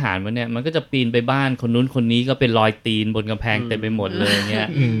ก็ให้อาหารมันเนี่ยมันก็จะปีนไปบ้านคนนู้นคนนี้ก็เป็นรอยตีนบนกำแพงเต็มไปหมดเลยเงี้ย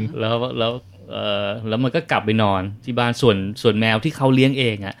แล้วมันก็กลับไปนอนที่บ้านส่วนแมวที่เขาเลี้ยงเอ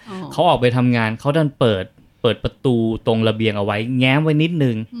งอ่ะเขาออกไปทำงานเขาดันเปิดประตูตรงระเบียงเอาไว้แง้มไว้นิดนึ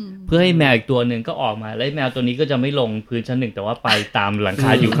งเพื่อให้แมวอีกตัวนึงก็ออกมาแล้วแมวตัวนี้ก็จะไม่ลงพื้นชั้น1แต่ว่าไปตามหลังค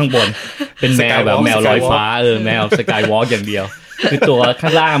าอยู่ข้างบนเป็นแมวแบบแมวลอยฟ้าแมวสกายวอล์กอย่างเดียวคือตัวข้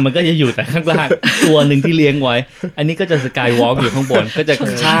างล่างมันก็จะอยู่แต่ข้างล่างตัวนึงที่เลี้ยงไว้อันนี้ก็จะสกายวอล์กอยู่ข้างบนก็จะ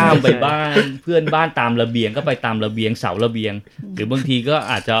ข้ามไปบ้านเพื่อนบ้านตามระเบียงก็ไปตามระเบียงเสาระเบียงหรือบางทีก็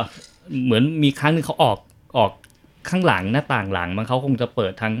อาจจะเหมือนมีครั้งนึงเขาออกข้างหลังหน้าต่างหลังมันเขาคงจะเปิ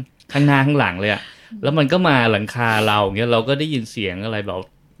ดทั้งข้างหน้าข้างหลังเลยอะแล้วมันก็มาหลังคาเราเงี้ยเราก็ได้ยินเสียงอะไรแบบ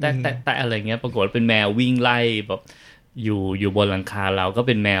แตะอะไรเงี้ยปรากฏเป็นแมววิ่งไล่แบบอยู่บนหลังคาเราก็เ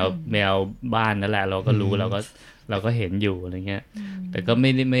ป็นแมวบ้านนั่นแหละเราก็รู้เราก็เห็นอยู่อะไรเงี้ยแต่ก็ไ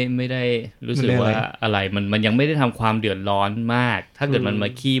ม่ได้รู้สึกว่าอะไรมันยังไม่ได้ทำความเดือดร้อนมากถ้าเกิดมันมา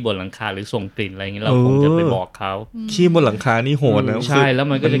ขี้บนหลังคาหรือส่งกลิ่นอะไรเงี้ยเราคงจะไปบอกเขาขี้บนหลังคานี่โหดนะใช่แล้ว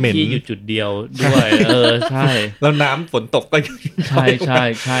มันก็จะขี้อยู่จุดเดียวด้วยใช่แล้วน้ำฝนตกก็ใ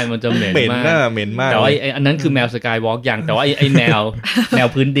ช่มันจะเหม็นมากแต่ว่าอันนั้นคือแมวสกายวอล์กอย่างแต่ว่าไอ้แมว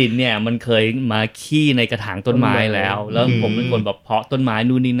พื้นดินเนี่ยมันเคยมาขี้ในกระถางต้นไม้แล้วผมเป็นคนแบบเพาะต้นไม้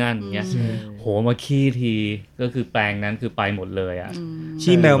นู่นนี่นั่นอย่างเงี้ยโหมาขี้ทีก็คือแปลงนั้นคือไปหมดเลยอ่ะ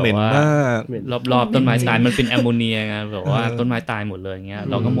ขี้แมวเหม็นมากรอบๆต้นไม้ตายมันเป็นแอมโมเนียไงแบบว่าต้นไม้ตายหมดเลยเงี้ย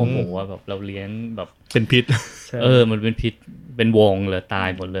เราก็โมโหว่าแบบเราเลี้ยงแบบเป็นพิษมันเป็นพิษเป็นวงเลยตาย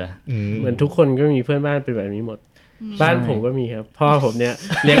หมดเลยเหมือนทุกคนก็มีเพื่อนบ้านเป็นแบบนี้หมด บ้านผมก็มีครับพ่อผมเนี่ย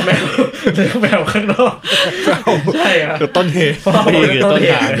เลี้ยงแมวข้างนอกใช่ครับคือต้นเหตุพ่อผมคือต้น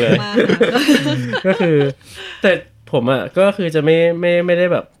ทางเลยก็คือแต่ผมอ่ะก็คือจะไม่ได้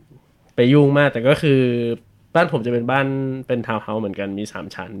แบบไปยุ่งมากแต่ก็คือบ้านผมจะเป็นบ้านเป็นทาวน์เฮาส์เหมือนกันมี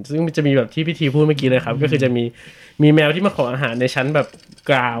3ชั้นซึ่งจะมีแบบที่พิธีพูดเมื่อกี้เลยครับก็คือจะมีแมวที่มาขออาหารในชั้นแบบ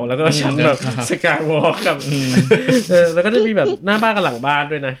กราวแล้วก็ชั้นแบบสกายวอล์กกับแล้วก็จะมีแบบหน้าบ้านกับหลังบ้าน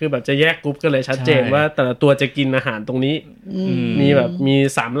ด้วยนะคือแบบจะแยกกรุ๊ปกันเลยชัดเจนว่าแต่ละตัวจะกินอาหารตรงนี้มีแบบมี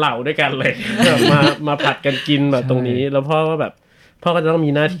3เหล่าด้วยกันเลยแบบมาผัดกันกินแบบตรงนี้แล้วพ่อก็แบบพ่อก็จะต้องมี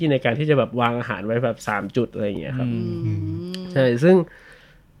หน้าที่ในการที่จะแบบวางอาหารไว้แบบ3จุดอะไรอย่างเงี้ยครับใช่ซึ่ง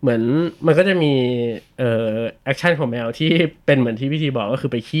เหมือนมันก็จะมีแอคชั่นของแมวที่เป็นเหมือนที่พิธีบอกก็คือ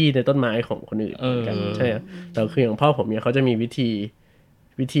ไปขี้ในต้นไม้ของคนอื่นกันใช่ครับแต่คืออย่างพ่อผมเนี่ยเขาจะมี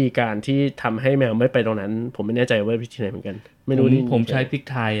วิธีการที่ทำให้แมวไม่ไปตรงนั้นผมไม่แน่ใจว่าวิธีไหนเหมือนกันไม่รู้นี่ผมใช้พริก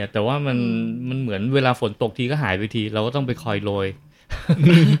ไทยอ่ะแต่ว่ามันเหมือนเวลาฝนตกทีก็หายไปทีเราก็ต้องไปคอยโรย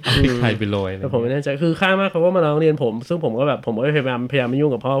เอาพริกไทยไปโรยแต่ผมไม่แน่ใจคือข้างมากเขาก็มาร้องเรียนผมซึ่งผมก็แบบผมก็พยายามไม่ยุ่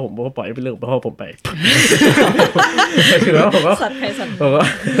งกับพ่อผมก็ปล่อยให้เป็นเรื่องของพ่อผมไปคือว่าผมก็สัตว์ใครสัตว์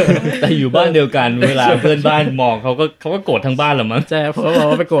แต่อยู่บ้านเดียวกันเวลาเพื่อนบ้านมองเขาก็โกรธทั้งบ้านหรอมั้งใช่ผมก็บอก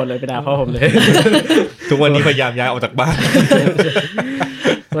ว่าไปโกรธเลยไปด่าพ่อผมเลยทุกวันนี้พยายามย้ายออกจากบ้าน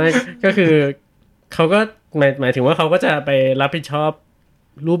ไม่ก็คือเขาก็หมายถึงว่าเขาก็จะไปรับผิดชอบ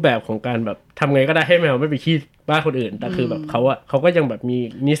รูปแบบของการแบบทำไงก็ได้ให้แมวไม่ไปขี้บ้านคนอื่นแต่คือแบบเขาก็ยังแบบมี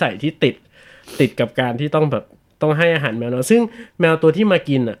นิสัยที่ติดกับการที่ต้องให้อาหารแมวเนาะซึ่งแมวตัวที่มา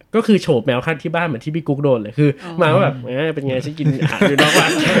กินอ่ะก็คือโฉบแมวข้างที่บ้านเหมือนที่พี่กุ๊กโดนเลยคือมาว่าแบบเป็นไงฉันกินอาหารอยู่นอกบ้า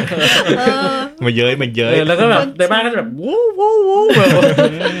นมันเย้ยแล้วก็แบบในบ้านก็จะแบบวู้วู้วู้แ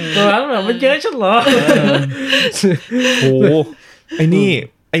บบมันเยอะฉันเหรอโอ้ไอ้นี่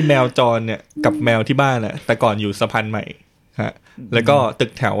ไอ้แมวจรเนี่ยกับแมวที่บ้านอ่ะแต่ก่อนอยู่สะพานใหม่ฮะแล้วก็ตึ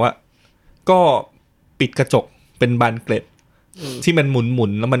กแถวอ่ะก็ปิดกระจกเป็นบานเกล็ดที่มันหมุ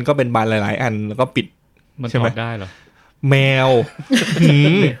นแล้วมันก็เป็นบานหลายๆอันแล้วก็ปิดมันถอดได้เหรอแมว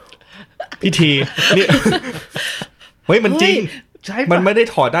พิธีนี่เฮ้ยมันจริงมันไม่ได้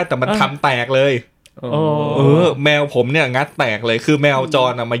ถอดได้แต่มันทำแตกเลยแมวผมเนี่ยงัดแตกเลยคือแมวจ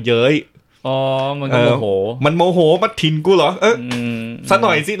รมาเย้ยมันก็โมโหมันโมโหมันทินกูเหรอสักห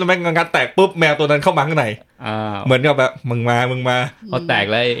น่อยสิแล้วแม่งงัดแตกปุ๊บแมวตัวนั้นเข้ามาข้างในเหมือนกับแบบมึงมาพอแตก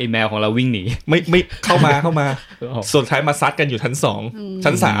แล้วไอ้แมวของเราวิ่งหนีไม่เข้ามาสุดท้ายมาซัดกันอยู่ชั้น2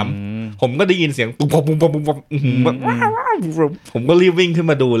ชั้น3ผมก็ได้ยินเสียงปุ๊บผมก็รีบวิ่งขึ้น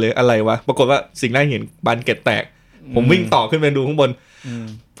มาดูเลยอะไรวะปรากฏว่าสิ่งแรกเห็นบานเกล็ดแตกผมวิ่งต่อขึ้นไปดูข้างบน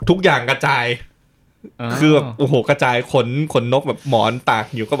ทุกอย่างกระจายคือแบบโอ้โหกระจายขนนกแบบหมอนตาก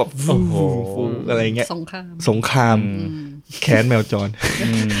อยู่ก็แบบโอ้โหอะไรเงี้ยสงครามแค้นแมวจร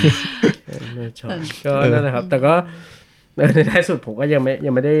ก็นั่นแหละครับแต่ก็ในท้ายสุดผมก็ยัง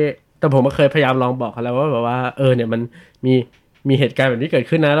ไม่ได้แต่ผมก็เคยพยายามลองบอกเขาแล้วว่าแบบว่าเนี่ยมันมีเหตุการณ์แบบนี้เกิด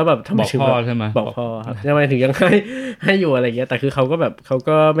ขึ้นนะแล้วแบบทำไมถึงบอกพ่อครับทำไมถึงยังให้อยู่อะไรเงี้ยแต่คือเขา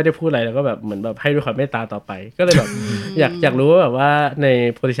ก็ไม่ได้พูดอะไรแล้วก็แบบเหมือนแบบให้ด้วยความเมตตาต่อไปก็เลยแบบอยากรู้ว่าแบบว่าใน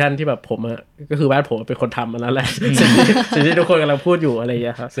โพสิชันที่แบบผมอ่ะก็คือบ้านผมเป็นคนทำมันนั่นแหละสิ่งที่ทุกคนกำลังพูดอยู่อะไรเ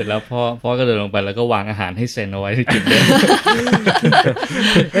งี้ยครับเสร็จแล้วพ่อก็เดินลงไปแล้วก็วางอาหารให้เซนเอาไว้ที่จุดเดิม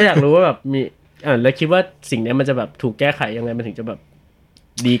ก็อยากรู้ว่าแบบมีแล้วคิดว่าสิ่งนี้มันจะแบบถูกแก้ไขยังไงมันถึงจะแบบ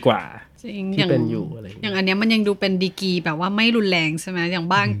ดีกว่าที่เป็นอยู่อะไรอย่างอันเนี้ยมันยังดูเป็นดีกรีแบบว่าไม่รุนแรงใช่ไหมอย่าง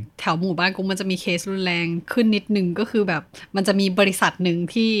บ้านแถวหมู่บ้านกูมันจะมีเคสรุนแรงขึ้นนิดนึงก็คือแบบมันจะมีบริษัทหนึ่ง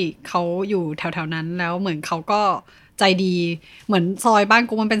ที่เขาอยู่แถวๆนั้นแล้วเหมือนเขาก็ใจดีเหมือนซอยบ้าน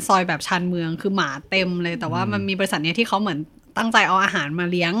กูมันเป็นซอยแบบชานเมืองคือหมาเต็มเลยแต่ว่ามันมีบริษัทเนี้ยที่เขาเหมือนตั้งใจเอาอาหารมา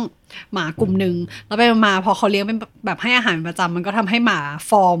เลี้ยงหมากลุ่มหนึ่งแล้วไปมาพอเขาเลี้ยงเป็นแบบให้อาหารประจำมันก็ทำให้หมา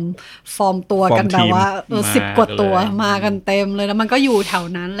ฟอร์มตัวกันแบบว่า10 กว่าตัวมากันเต็มเลยแล้วมันก็อยู่แถว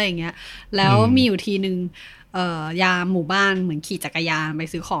นั้นอะไรเงี้ยแล้วมีอยู่ทีนึงยามหมู่บ้านเหมือนขี่จักรยานไป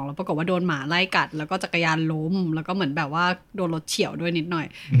ซื้อของแล้วปรากฏว่าโดนหมาไล่กัดแล้วก็จักรยานล้มแล้วก็เหมือนแบบว่าโดนรถเฉี่ยวด้วยนิดหน่อย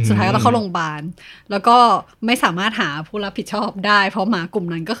สุดท้ายก็ต้องเข้าโรงพยาบาลแล้วก็ไม่สามารถหาผู้รับผิดชอบได้เพราะหมากลุ่ม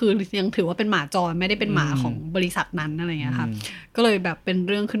นั้นก็คือยังถือว่าเป็นหมาจรไม่ได้เป็นหมาของบริษัทนั้นอะไรเงี้ยค่ะก็เลยแบบเป็น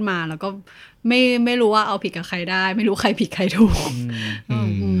เรื่องขึ้นมาแล้วก็ไม่รู้ว่าเอาผิดกับใครได้ไม่รู้ใครผิดใครถูก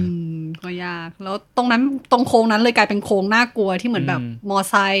ก็ยากแล้วตรงโค้งนั้นเลยกลายเป็นโค้งน่ากลัวที่เหมือนแบบมอ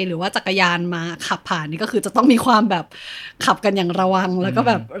ไซค์หรือว่าจักรยานมาขับผ่านนี่ก็คือจะต้องมีความแบบขับกันอย่างระวังแล้วก็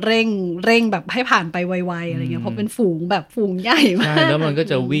แบบเร่งแบบให้ผ่านไปไวๆอะไรเงี้ยเพราะเป็นฝูงใหญ่มากใช่แล้วมันก็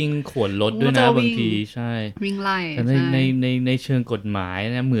จะวิ่งข่วนรถด้วยนะบางทีใช่วิ่งไล่แต่ในเชิงกฎหมาย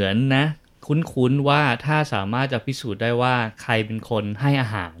นะเหมือนนะคุ้นๆว่าถ้าสามารถจะพิสูจน์ได้ว่าใครเป็นคนให้อา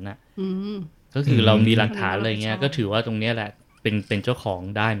หารนะก็คือเรามีหลักฐานอะไรเงี้ยก็ถือว่าตรงนี้แหละเป็นเจ้าของ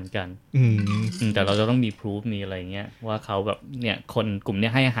ได้เหมือนกันแต่เราจะต้องมีพิสูจมีอะไรเงี้ยว่าเขาแบบเนี่ยคนกลุ่มนี้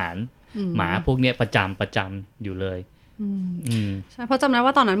ให้อาหาร หมาพวกเนี้ยประจำอยู่เลยใช่เพราะจำได้ว่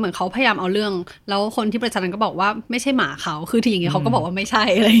าตอนนั้นเหมือนเขาพยายามเอาเรื่องแล้วคนที่ประจานนั้นก็บอกว่าไม่ใช่หมาเขาคือทีอย่างเงี้ยเขาก็บอกว่าไม่ใช่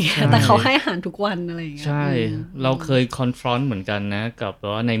อะไรอย่างเงี้ยแต่เขาให้อาหารทุกวันอะไรอย่างเงี้ยใช่เราเคยคอนฟรอนต์เหมือนกันนะกับ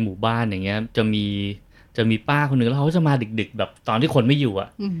ว่าในหมู่บ้านอย่างเงี้ยจะมีป้าคนหนึ่งแล้วเขาจะมาดึกๆแบบตอนที่คนไม่อยู่อ่ะ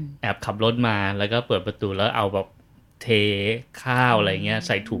แอบขับรถมาแล้วก็เปิดประตูแล้วเอาแบบเทข้าวอะไรเงี้ยใ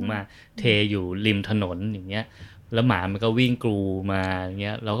ส่ถุงมาเทอยู่ริมถนนอย่างเงี้ยแล้วหมามันก็วิ่งกรูมาอย่างเ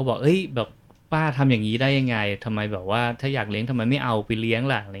งี้ยเราก็บอกเอ้ยแบบป้าทำอย่างนี้ได้ยังไงทำไมแบบว่าถ้าอยากเลี้ยงทำไมไม่เอาไปเลี้ยง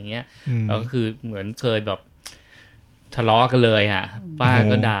ล่ะอะไรเงี้ยแล้วก็คือเหมือนเคยแบบทะเลาะกันเลยฮะป้า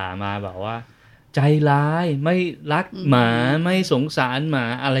ก็ด่ามาแบบว่าใจร้ายไม่รักหมาไม่สงสารหมา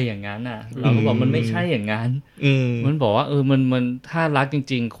อะไรอย่างนั้นอ่ะเราก็บอกมันไม่ใช่อย่างนั้นมันบอกว่ามันถ้ารักจ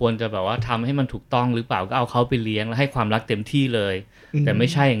ริงๆควรจะแบบว่าทำให้มันถูกต้องหรือเปล่าก็เอาเขาไปเลี้ยงแล้วให้ความรักเต็มที่เลยแต่ไม่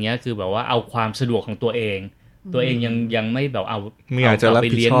ใช่อย่างเงี้ยคือแบบว่าเอาความสะดวกของตัวเองยังไม่แบบเอาไป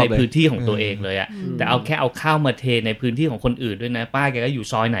เลี้ยงในพื้นที่ของตัวเองเลยอ่ะแต่เอาแค่เอาข้าวมาเทในพื้นที่ของคนอื่นด้วยนะป้าแกก็อยู่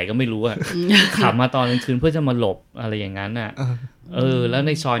ซอยไหนก็ไม่รู้อ่ะขับมาตอนกลางคืนเพื่อจะมาหลบอะไรอย่างนั้นอ่ะแล้วใ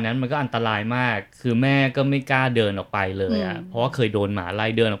นซอยนั้นมันก็อันตรายมากคือแม่ก็ไม่กล้าเดินออกไปเลยอ่ะเพราะว่าเคยโดนหมาไล่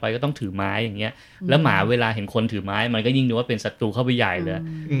เดินออกไปก็ต้องถือไม้อย่างเงี้ยแล้วหมาเวลาเห็นคนถือไม้มันก็ยิ่งดูว่าเป็นศัตรูเข้าไปใหญ่เลย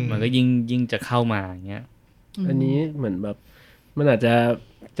มันก็ยิ่งจะเข้ามาอย่างเงี้ยอันนี้เหมือนแบบมันอาจจะ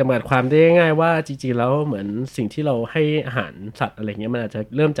จำกัดความได้ง่ายว่าจริงๆแล้วเหมือนสิ่งที่เราให้อาหารสัตว์อะไรเงี้ยมันอาจจะ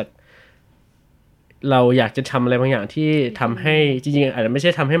เริ่มจากเราอยากจะทำอะไรบางอย่างที่ทำให้จริงๆอาจจะไม่ใช่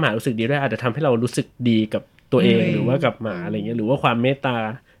ทำให้หมารู้สึกดีด้วยอาจจะทำให้เรารู้สึกดีกับตัวเองหรือว่ากับหมาอะไรเงี้ยหรือว่าความเมตตา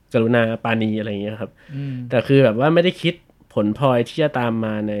กรุณาปราณีอะไรเงี้ยครับแต่คือแบบว่าไม่ได้คิดผลพลอยที่จะตามม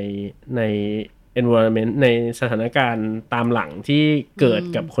าใน environment ในสถานการณ์ตามหลังที่เกิด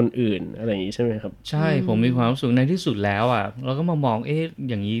กับคนอื่นอะไรอย่างนี้ใช่ไหมครับใช่ผมมีความรู้สึกในที่สุดแล้วอ่ะเราก็มามอง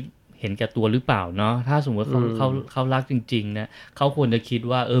อย่างนี้เห็นแก่ตัวหรือเปล่าเนาะถ้าสมมติเขารักจริงๆนะเขาควรจะคิด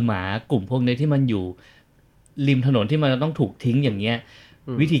ว่าหมากลุ่มพวกนี้ที่มันอยู่ริมถนนที่มันจะต้องถูกทิ้งอย่างเงี้ย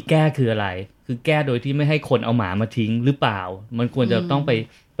วิธีแก้คืออะไรคือแก้โดยที่ไม่ให้คนเอาหมามาทิ้งหรือเปล่ามันควรจะต้อง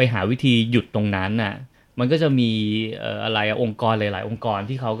ไปหาวิธีหยุดตรงนั้นน่ะมันก็จะมีอะไรองค์กรหลายๆองค์กร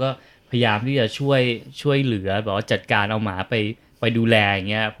ที่เขาก็พยายามที่จะช่วยเหลือแบบว่าจัดการเอาหมาไปดูแลอย่าง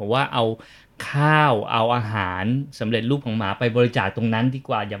เงี้ยผมว่าเอาข้าวเอาอาหารสำเร็จรูปของหมาไปบริจาคตรงนั้นดีก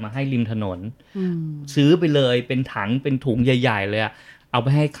ว่าอย่ามาให้ริมถนนซื้อไปเลยเป็นถังเป็นถุงใหญ่ๆเลยอะเอาไป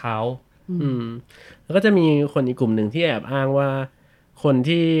ให้เขาแล้วก็จะมีคนอีกกลุ่มหนึ่งที่แอบอ้างว่าคน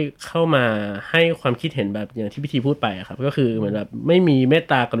ที่เข้ามาให้ความคิดเห็นแบบอย่างที่พิธีพูดไปครับก็คือเหมือนแบบไม่มีเมต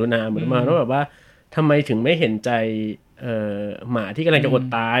ตากรุณาเหมือนมาแล้วแบบว่าทำไมถึงไม่เห็นใจหมาที่กำลังจะอด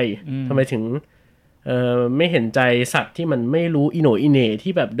ตายทำไมถึงไม่เห็นใจสัตว์ที่มันไม่รู้อีโหน่อีเหน่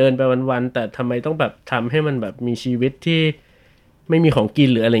ที่แบบเดินไปวันๆแต่ทำไมต้องแบบทำให้มันแบบมีชีวิตที่ไม่มีของกิน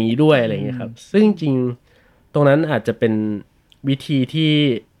หรืออะไรอย่างนี้ด้วยอะไรอย่างเงี้ยครับซึ่งจริงตรงนั้นอาจจะเป็นวิธีที่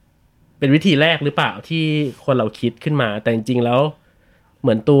เป็นวิธีแรกหรือเปล่าที่คนเราคิดขึ้นมาแต่จริงๆแล้วเห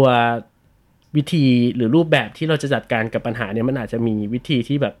มือนตัววิธีหรือรูปแบบที่เราจะจัดการกับปัญหาเนี่ยมันอาจจะมีวิธี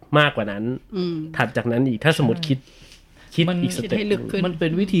ที่แบบมากกว่านั้นถัดจากนั้นอีกถ้าสมมติคิดอีกสเต็ปมันเป็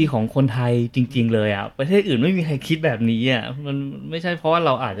นวิธีของคนไทยจริงๆเลยอ่ะประเทศอื่นไม่มีใครคิดแบบนี้อ่ะมันไม่ใช่เพราะว่าเร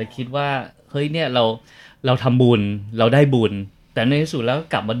าอาจจะคิดว่าเฮ้ยเนี่ยเราทำบุญเราได้บุญแต่ในที่สุดแล้ว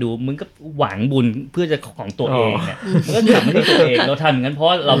กลับมาดูมึงก็หวังบุญเพื่อจะของตัวเองเนี่ยมันก็กลับมาที่ตัวเองเราทำอย่างนั้นเพราะ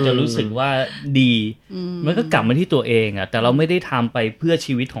เราจะรู้สึกว่าดีมันก็กลับมาที่ตัวเองอ่ะแต่เราไม่ได้ทำไปเพื่อ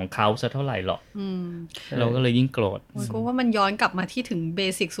ชีวิตของเขาซะเท่าไหร่หรอกเราก็เลยยิ่งโกรธก็ว่ามันย้อนกลับมาที่ถึงเบ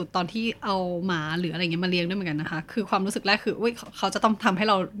สิกสุดตอนที่เอาหมาหรืออะไรเงี้ยมาเลี้ยงด้วยเหมือนกันนะคะคือความรู้สึกแรกคืออุ้ยเขาจะต้องทำให้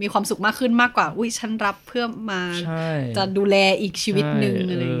เรามีความสุขมากขึ้นมากกว่าอุ้ยฉันรับเพื่อมาจะดูแลอีกชีวิตนึง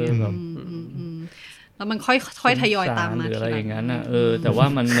อะไรเงี้ยแล้วมันค่อยทยอยตามมาหรืออะไรอย่างนั้นนะแต่ว่า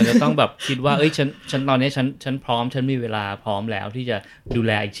มันจะต้องแบบคิดว่าฉันตอนนี้ฉันพร้อมฉันมีเวลาพร้อมแล้วที่จะดูแ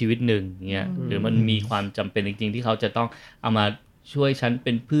ลอีกชีวิตหนึ่งเงี้ยหรือมันมีความจำเป็นจริงๆที่เขาจะต้องเอามาช่วยฉันเ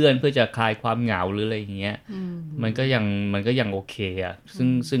ป็นเพื่อนเพื่อจะคลายความเหงาหรืออะไรอย่างเงี้ยมันก็ยังโอเคอ่ะ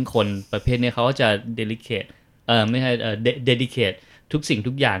ซึ่งคนประเภทนี้เขาก็จะไม่ใช่dedicate ทุกสิ่ง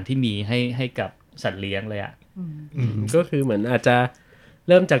ทุกอย่างที่มีให้กับสัตว์เลี้ยงเลยอ่ะก็คือเหมือนอาจจะ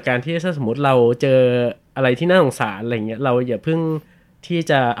เริ่มจากการที่ถ้าสมมติเราเจออะไรที่น่าสงสารอะไรเงี้ยเราอย่าเพิ่งที่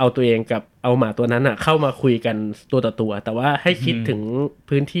จะเอาตัวเองกับเอาหมาตัวนั้นอ่ะเข้ามาคุยกันตัวต่อตัวแต่ว่าให้คิดถึง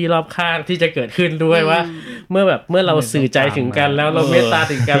พื้นที่รอบข้างที่จะเกิดขึ้นด้วยว่าเมื่อเราสื่อใจถึงกันแล้วเราเมตตา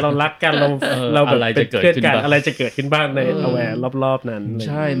ถึงกันเรารักกันเราแบบเป็นเพื่อนกันอะไรจะเกิดขึ้นบ้างในระแวกรอบๆนั้นใ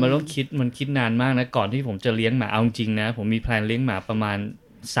ช่มันต้องคิดนานมากนะก่อนที่ผมจะเลี้ยงหมาเอาจริงนะผมมีแพลนเลี้ยงหมาประมาณ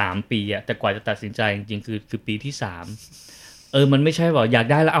3 ปีอะแต่กว่าจะตัดสินใจจริงๆคือปีที่3มันไม่ใช่ว่าอยาก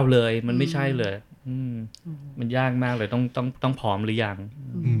ได้แล้วเอาเลยมันไม่ใช่เลยมันยากมากเลยต้องพร้อมหรือยัง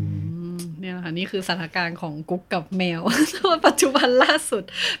เนี่ยค่ะนี่คือสถานการณ์ของกุ๊กกับแมว ปัจจุบันล่าสุด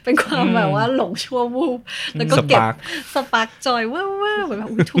เป็นความแบบว่าหลงชั่ววูบแล้วก็เก็บสปาร์กจอยว้าวๆแบบ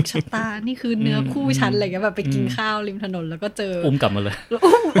อุ้ยถูกชะตานี่คือเนื้อคู่ฉันอะไรเงี้ยแบบไปกินข้าวริมถนนแล้วก็เจออุ้มกลับมาเลย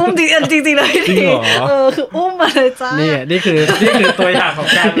อุ้มจริงเลยคืออุ้มมาเลยจ้านี่คือตัวอย่างของ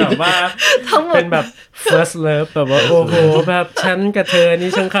การแบบว่าเป็นแบบ first love แบบว่าโอ้โหแบบฉันกับเธอนี่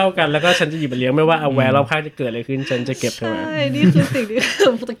ช่างเข้ากันแล้วก็ฉันจะหยิบมาเลี้ยงไม่ว่าเอาแวร์รอบข้างจะเกิดอะไรขึ้นฉันจะเก็บเธอใช่นี่คือสิ่งที่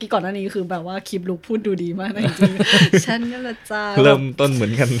ตะกี้ก่อนหน้านี้คือแบบว่าคลิปลุกพูดดูดีมากนะจริงๆฉันก็ละจ้าเริ่มต้นเหมื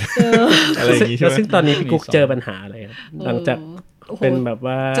อนกันอะไรอย่างงี้ใช่ไหมซึ่งตอนนี้พี่กุ๊กเจอปัญหาอะไรหลังจากเป็นแบบ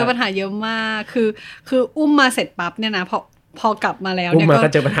ว่าเจอปัญหาเยอะมากคืออุ้มมาเสร็จปั๊บเนี่ยนะพอกลับมาแล้วเนี่ยก็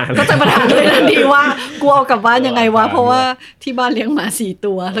เจอปัญหาเลยทันทีว่ากูเอากลับบ้านยังไงวะเพราะว่าที่บ้านเลี้ยงหมา4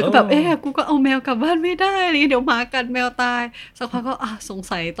ตัวแล้วก็แบบกูก็เอาแมวกลับบ้านไม่ได้เลยเดี๋ยวหมากัดแมวตายสักพักก็สง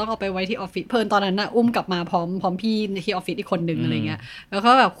สัยต้องเอาไปไว้ที่ออฟฟิศเพิ่นตอนนั้นน่ะอุ้มกลับมาพร้อมพี่ที่ออฟฟิศอีกคนนึงอะไรเงี้ยแล้ว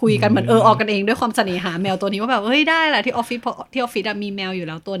ก็แบบคุยกันเหมือนออกกันเองด้วยความเสน่หาแมวตัวนี้ว่าแบบได้แหละที่ออฟฟิศเพราะที่ออฟฟิศมีแมวอยู่แ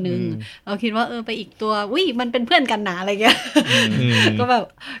ล้วตัวนึงเราคิดว่าไปอีกตัวมันเป็นเพื่อนกันนะอะไรเงี้ยก็แบบ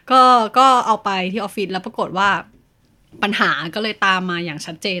ก็เอาไปที่ออฟฟิศแล้วปรากฏว่าปัญหาก็เลยตามมาอย่าง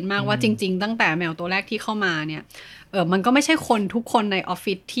ชัดเจนมากว่าจริงๆตั้งแต่แมวตัวแรกที่เข้ามาเนี่ยมันก็ไม่ใช่คนทุกคนในออฟ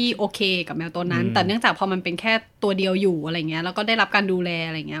ฟิศที่โอเคกับแมวตัวนั้นแต่เนื่องจากพอมันเป็นแค่ตัวเดียวอยู่อะไรเงี้ยแล้วก็ได้รับการดูแล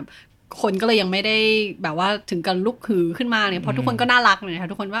อะไรเงี้ยคนก็เลยยังไม่ได้แบบว่าถึงกันลุกหือขึ้นมาเนี่ยเพราะทุกคนก็น่ารักเลยค่ะ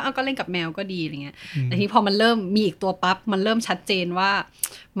ทุกคนว่าก็เล่นกับแมวก็ดีอะไรเงี้ยแต่ทีพอมันเริ่มมีอีกตัวปั๊บมันเริ่มชัดเจนว่า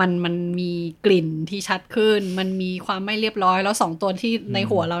มันมีกลิ่นที่ชัดขึ้นมันมีความไม่เรียบร้อยแล้ว2ตัวที่ใน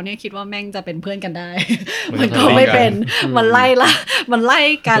หัวเราเนี่ยคิดว่าแม่งจะเป็นเพื่อนกันได้มันก็ไม่เป็นมันไล่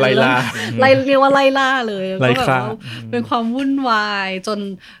กันไล่เรียกว่าไล่ล่าเลยก็แบบว่าเป็นความวุ่นวายจน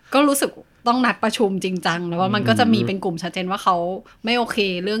ก็รู้สึกต้องนัดประชุมจริงจังแล้วว่ามันก็จะมีเป็นกลุ่มชัดเจนว่าเขาไม่โอเค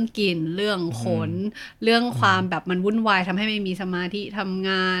เรื่องกลิ่นเรื่องขนเรื่องความแบบมันวุ่นวายทำให้ไม่มีสมาธิทำง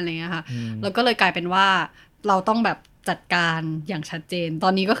านอะไรเงี้ยค่ะแล้วก็เลยกลายเป็นว่าเราต้องแบบจัดการอย่างชัดเจนตอ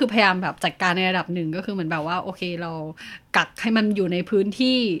นนี้ก็คือพยายามแบบจัดการในระดับหนึ่งก็คือเหมือนแบบว่าโอเคเรากักให้มันอยู่ในพื้น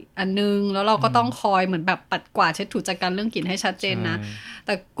ที่อันนึงแล้วเราก็ต้องคอยเหมือนแบบปัดกวาดเช็ดถูจัดการเรื่องกลิ่นให้ชัดเจนนะแ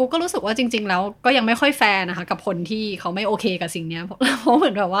ต่กูก็รู้สึกว่าจริงๆแล้วก็ยังไม่ค่อยแฟร์นะคะกับคนที่เขาไม่โอเคกับสิ่งนี้เพราะเหมื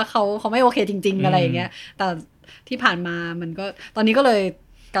อนแบบว่าเขาไม่โอเคจริงๆอะไรอย่างเงี้ยแต่ที่ผ่านมามันก็ตอนนี้ก็เลย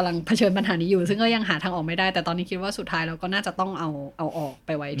กำลังเผชิญปัญหานี้อยู่ซึ่งก็ยังหาทางออกไม่ได้แต่ตอนนี้คิดว่าสุดท้ายเราก็น่าจะต้องเอาออกไป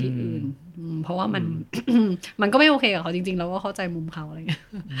ไว้ที่อื่นเพราะว่ามัน มันก็ไม่โอเคกับเขาจริงๆเราก็เข้าใจมุมเขาอะไรเงี้ย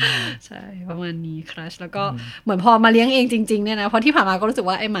ใช่ประมาณนี้ครัชแล้วก็เหมือนพอมาเลี้ยงเองจริงๆเนี่ยนะเพราะที่ผ่านมาก็รู้สึก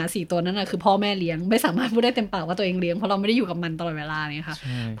ว่าไอ้หมา4ตัวนั้นน่ะคือพ่อแม่เลี้ยงไม่สามารถพูดได้เต็มปากว่าตัวเองเลี้ยงเพราะเราไม่ได้อยู่กับมันตลอดเวลาเนี่ยค่ะ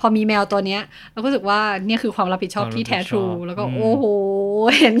พอมีแมวตัวเนี้ยเราก็รู้สึกว่าเนี่ยคือความรับผิดชอบที่แท้ทรูแล้วก็โอ้โห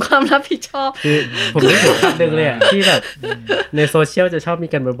เห็นความรับผิดชอบคือผมนึกถึงคำนึงเลยอ่ะที่แบบในโซเชียลจะชอบมี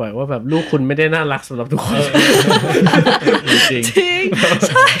กันบ่อยๆว่าแบบลูกคุณไม่ได้น่ารักสำหรับทุกคนจริง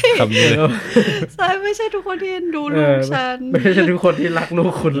ใช่ใช่ไม่ใช่ทุกคนที่ดูลูกฉันไม่ใช่ทุกคนที่รักลู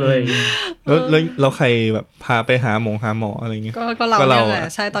กคุณเลยแล้วใครแบบพาไปหาหมออะไรเงี้ยก็เราแหละ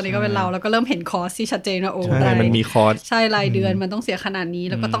ใช่ตอนนี้ก็เป็นเราแล้วก็เริ่มเห็นคอร์สที่ชัดเจนว่าโอ้ใช่มันมีคอร์สใช่รายเดือนมันต้องเสียขนาดนี้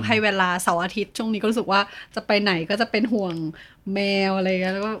แล้วก็ต้องให้เวลาเสาร์อาทิตย์ช่วงนี้ก็รู้สึกว่าจะไปไหนก็จะเป็นห่วงแมวอะไรกั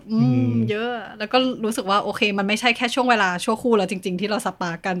นแล้วก็เยอะแล้วก็รู้สึกว่าโอเคมันไม่ใช่แค่ช่วงเวลาชั่วคู่แล้วจริงๆที่เราสป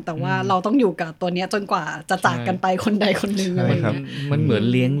ากันแต่ว่าเราต้องอยู่กับตัวเนี้ยจนกว่าจะจากกันไปคนใดคนหนึ่งอะไรอย่างเงี้ยมันเหมือน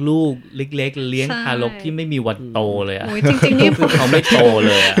เลี้ยงลูกเล็กๆเลี้ยงทารกที่ไม่มีวันโตเลยอ่ะจริงๆนี่เขาไม่โตเ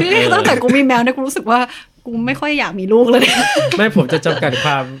ลยอ่ะตั้งแต่กูมีแมวเนี่ยกูรู้สึกว่ากูไม่ค่อยอยากมีลูกเลยไม่ผมจะจำกัดค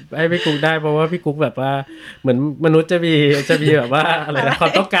วามให้พี่กุ๊กได้เพราะว่าพี่กุ๊กแบบว่าเหมือนมนุษย์จะมีแบบว่าอะไรนะควา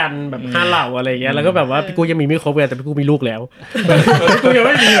มต้องการแบบ5เหล่าอะไรอย่างเงี้ยแล้วก็แบบว่าพี่กุ๊กยังมีไม่ครบเลยแต่พี่กุ๊กมีลูกแล้วพี่กุ๊กยังไ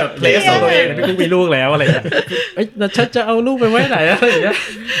ม่มีแบบเพลสของตัวเองแต่พี่กุ๊กมีลูกแล้วอะไรอย่างเงี้ยแล้วฉันจะเอาลูกไปไว้ไหนอะไรอย่างเงี้ย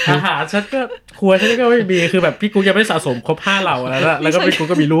อาหารฉันก็ครัวฉันก็ไม่มีคือแบบพี่กุ๊กยังไม่สะสมครบ5เหล่าแล้วก็พี่กุ๊ก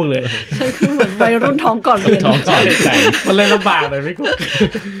ก็มีลูกเลยคือเหมือนวัยรุ่นท้องก่อนเรียนมันเลยลำบากเลยพี่กุ๊ก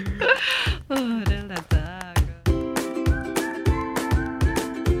นั่นแหละจ้ะ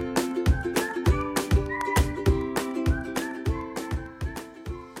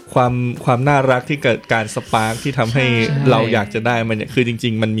ความน่ารักที่เกิดการสปาร์คที่ทำให้เราอยากจะได้มันเนี่ยคือจริ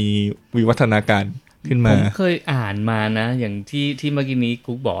งๆมันมีวิวัฒนาการขึ้นมาผมเคยอ่านมานะอย่างที่เมื่อกี้นี้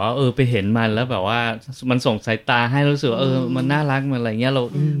กุ๊กบอกว่าไปเห็นมันแล้วแบบว่ามันส่งสายตาให้รู้สึกว่ามันน่ารักมันอะไรเงี้ย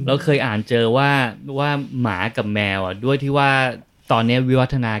เราเคยอ่านเจอว่าหมากับแมวอ่ะด้วยที่ว่าตอนนี้วิวั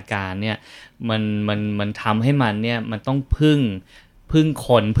ฒนาการเนี่ยมันทำให้มันเนี่ยมันต้องพึ่งค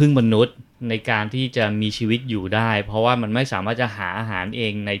นพึ่งมนุษย์ในการที่จะมีชีวิตอยู่ได้เพราะว่ามันไม่สามารถจะหาอาหารเอ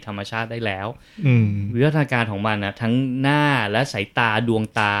งในธรรมชาติได้แล้ววิวัฒนาการของมันนะทั้งหน้าและสายตาดวง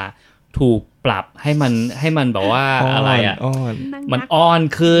ตาถูก ปรับให้มันแบบว่าอะไรอ่ะ อ้อน มันอ้อน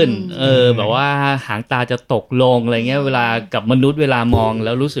ขึ้นแบบว่าหางตาจะตกลงอะไรเงี้ยเวลากับมนุษย์เวลามองแ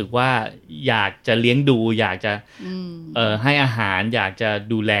ล้วรู้สึกว่าอยากจะเลี้ยงดูอยากจะให้อาหารอยากจะ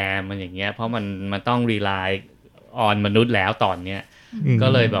ดูแลมันอย่างเงี้ยเพราะมันต้องรีไลน์ออนมนุษย์แล้วตอนเนี้ยก็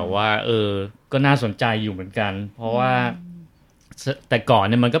เลยแบบว่าก็น่าสนใจอยู่เหมือนกันเพราะว่าแต่ก่อน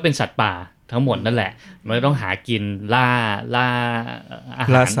เนี่ยมันก็เป็นสัตว์ป่าทั้งหมดนั่นแหละมันต้องหากินล่าอาห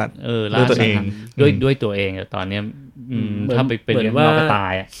าร ล่าสัตว์ด้วยตัวเองด้วยตัวเองตอนเนี้ยถ้าไปเป็นเลี้ยงนอกก็ตา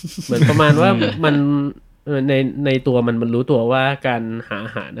ยอ่ะเหมือนประมาณว่ามันในตัวมันรู้ตัวว่าการหาอ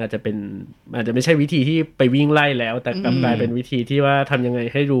าหารอาจจะไม่ใช่วิธีที่ไปวิ่งไล่แล้วแต่กลับกลายเป็นวิธีที่ว่าทำยังไง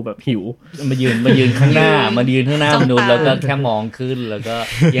ให้ดูแบบหิวมายืนข้างหน้ามนุษย์แล้วก็แค่มองขึ้นแล้วก็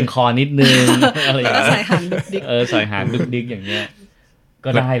เอียงคอนิดนึงอะไรอย่างเงี้ยใส่หางดุกดิกใส่หางดุกดิกอย่างเงี้ยก็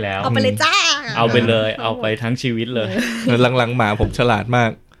ได้แล้วเอาไปเลยจ้าเอาไปเลยเอาไปทั้งชีวิตเลยหลังๆหมาผมฉลาดมาก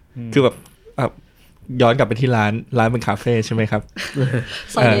คือแบบย้อนกลับไปที่ร้านเป็นคาเฟ่ใช่ไหมครับ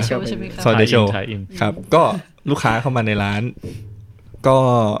ซอยเดโชใช่ไหมครับซอยเดโชครับก็ลูกค้าเข้ามาในร้านก็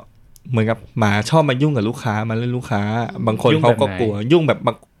เหมือนกับหมาชอบมายุ่งกับลูกค้ามาเล่นลูกค้าบางคนเขาก็กลัวยุ่งแบบ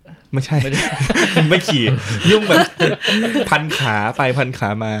ไม่ใช่ ไม่ขี่ยุ่งแบบพันขาไปพันขา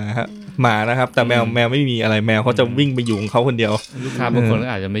มาครับหมานะครับแต่แมวไม่มีอะไรแมวเขาจะวิ่งไปอยู่ของเขาคนเดียวลูกค้าบางคนก็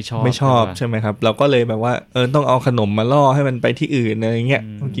อาจจะไม่ชอบใช่ไหมครับเราก็เลยแบบว่าต้องเอาขนมมาล่อให้มันไปที่อื่นอะไรเงี้ย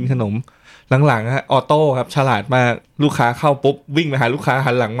กินขนมหลังๆฮะออโต้ครับฉลาดมากลูกค้าเข้าปุ๊บวิ่งไปหาลูกค้า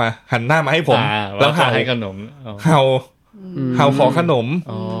หันหลังมาหันหน้ามาให้ผมแล้วให้ขนมเห่าขอขนม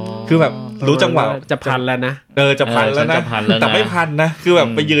คือแบบรู้จังหวะจะพันแล้วนะจะพันแล้วนะแต่ไม่พันนะคือแบบ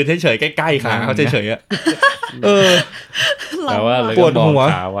ไปยืนเฉยๆใกล้ๆขาเขาเฉยๆอ่ะแต่ว่าปวดหัว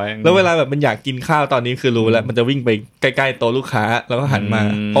แล้วเวลาแบบมันอยากกินข้าวตอนนี้คือรู้แล้วมันจะวิ่งไปใกล้ๆโต๊ะลูกค้าแล้วก็หันมา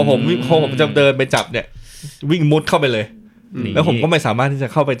พอผมจะเดินไปจับเนี่ยวิ่งมุดเข้าไปเลยแล้วผมก็ไม่สามารถที่จะ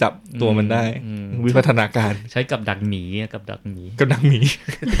เข้าไปจับตัวมันได้วิวัฒนาการใช้กับดักหมี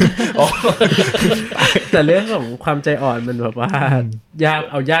แต่เรื่องของความใจอ่อนมันแบบว่าย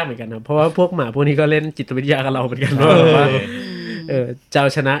ากเหมือนกันนะเพราะว่าพวกหมาพวกนี้ก็เล่นจิตวิทยากับเราเหมือนกันว่าเจ้า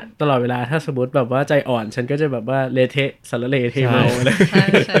ชนะตลอดเวลาถ้าสมมติแบบว่าใจอ่อนฉันก็จะแบบว่าเละเทะสารเลเทเมาเลย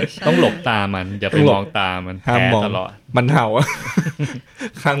ต้องหลบตามันอย่าไปมองตามันแพ้ตลอดมันเห่า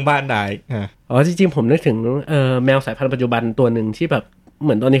ข้างบ้านได้จริงๆผมนึกถึงแมวสายพันธุ์ปัจจุบันตัวหนึ่งที่แบบเห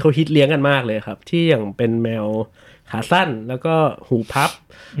มือนตอนนี้เขาฮิตเลี้ยงกันมากเลยครับที่อย่างเป็นแมวขาสั้นแล้วก็หูพับ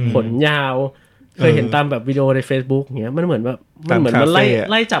ขนยาวเคยเห็นตามแบบวิดีโอใน Facebook เงี้ยมันเหมือนแบบมัน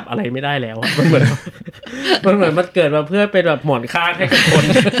ไล่จับอะไรไม่ได้แล้วมันเหมือนมันเกิดมาเพื่อเป็นแบบหมอนข้างให้กับคน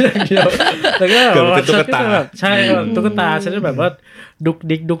แล้วก็เป็นตุ๊กตาใช่ตุ๊กตาฉันจะแบบว่าดุก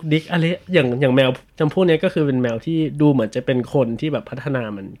ดิกอะไรอย่างแมวจำพวกนี้ก็คือเป็นแมวที่ดูเหมือนจะเป็นคนที่แบบพัฒนา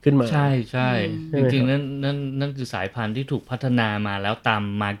มันขึ้นมาใช่จริงๆนั่นคือสายพันธุ์ที่ถูกพัฒนามาแล้วตาม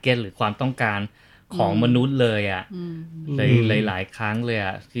มาร์เก็ตหรือความต้องการของมนุษย์เลยอ่ะหลายครั้งเลย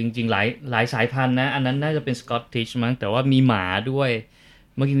อ่ะจริงๆหลายสายพันธุ์นะอันนั้นน่าจะเป็นสกอตติชมั้งแต่ว่ามีหมาด้วย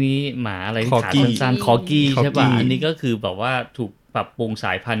เมื่อกี้นี้หมาอะไรขาสั้นๆคอกี้ใช่ป่ะอันนี้ก็คือแบบว่าถูกปรับปรุงส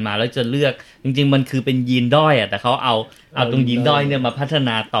ายพันธุ์มาแล้วจะเลือกจริงๆมันคือเป็นยีนด้อยอ่ะแต่เขาเอาตรงยีนด้อยเนี่ยมาพัฒน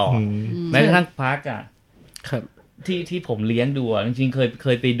าต่อแม้กระทั่งพาร์คอ่ะที่ผมเลี้ยงดูจริงๆเค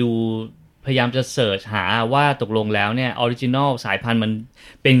ยไปดูพยายามจะเสิร์ชหาว่าตกลงแล้วเนี่ยออริจินอลสายพันธุ์มัน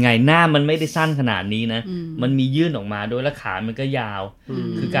เป็นไงหน้ามันไม่ได้สั้นขนาดนี้นะมันมียื่นออกมาด้วยและขามันก็ยาว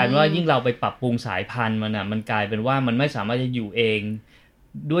คือการว่ายิ่งเราไปปรับปรุงสายพันธุ์มันอ่ะมันกลายเป็นว่ามันไม่สามารถจะอยู่เอง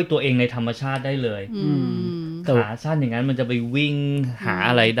ด้วยตัวเองในธรรมชาติได้เลยขาสั้นอย่างนั้นมันจะไปวิ่งหา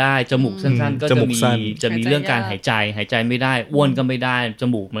อะไรได้จมูกสั้นๆก็จะมีเรื่องการหายใจไม่ได้อ้วนก็ไม่ได้จ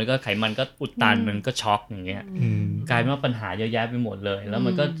มูกมันก็ไขมันก็อุดตันมันก็ช็อกอย่างเงี้ยกลายเป็นว่าปัญหาเยอะแยะไปหมดเลยแล้วมั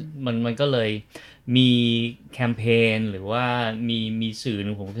นก็เลยมีแคมเปญหรือว่ามีสื่อนึ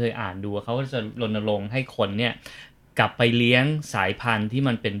งผมเคยอ่านดูเขาก็จะรณรงค์ให้คนเนี่ยกลับไปเลี้ยงสายพันธุ์ที่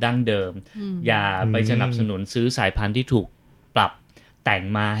มันเป็นดั้งเดิมอย่าไปสนับสนุนซื้อสายพันธุ์ที่ถูกปรับแต่ง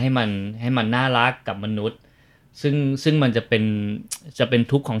มาให้มันน่ารักกับมนุษย์ซึ่งมันจะเป็น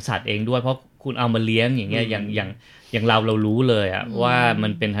ทุกข์ของสัตว์เองด้วยเพราะคุณเอามาเลี้ยงอย่างเงี้ยอย่างเรารู้เลยอะว่ามั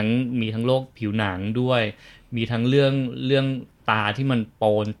นเป็นมีทั้งโรคผิวหนังด้วยมีทั้งเรื่องตาที่มันโป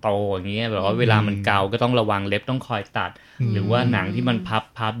นโตอย่างเงี้ยแบบว่าเวลามันเกาก็ต้องระวังเล็บต้องคอยตัดหรือว่าหนังที่มัน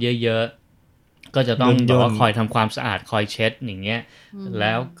พับเยอะๆก็จะต้องแบบว่าคอยทำความสะอาดคอยเช็ดอย่างเงี้ยแ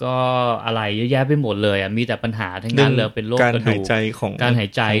ล้วก็อะไรเยอะแยะไปหมดเลยอ่ะมีแต่ปัญหาทั้งนั้นเลยเป็นโรคกระดูกการหาย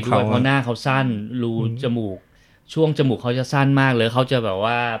ใจด้วยเพราะหน้าเขาสั้นรูจมูกช่วงจมูกเขาจะสั้นมากเลยเขาจะแบบ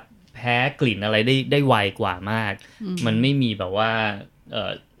ว่าแพ้กลิ่นอะไรได้ไวกว่ามากมันไม่มีแบบว่า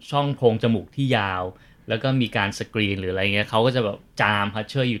ช่องโพรงจมูกที่ยาวแล้วก็มีการสกรีนหรืออะไรเงี้ยเขาก็จะแบบจามฮัช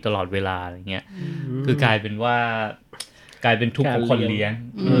เชอร์อยู่ตลอดเวลาอะไรเงี้ยคือกลายเป็นว่า กลายเป็นทุกข์ของคนเลี้ยง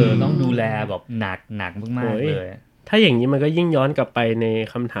ต้องดูแลแบบหนักมากๆเลยถ้าอย่างนี้มันก็ยิ่งย้อนกลับไปใน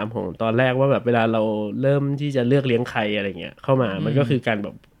คำถามของตอนแรกว่าแบบเวลาเราเริ่มที่จะเลือกเลี้ยงใครอะไรเงี้ยเข้ามามันก็คือการแบ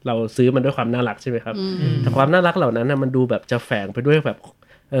บเราซื้อมันด้วยความน่ารักใช่ไหมครับแต่ความน่ารักเหล่านั้นนะมันดูแบบจะแฝงไปด้วยแบบ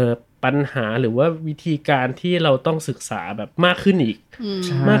ปัญหาหรือว่าวิธีการที่เราต้องศึกษาแบบมากขึ้นอีก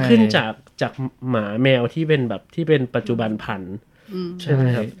มากขึ้นจากหมาแมวที่เป็นแบบที่เป็นปัจจุบันพันธุ์ใช่ไหม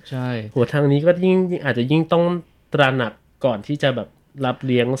ครับใช่โหทางนี้ก็ยิ่งอาจจะยิ่งต้องตระหนักก่อนที่จะแบบรับเ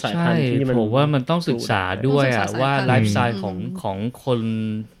ลี้ยงสายพันธุ์ที่มันผมว่ามันต้องศึกษาด้วยอ่ะว่าไลฟ์สไตล์ของคน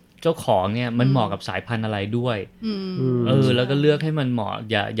เจ้าของเนี่ยมันเหมาะกับสายพันธุ์อะไรด้วยแล้วก็เลือกให้มันเหมาะ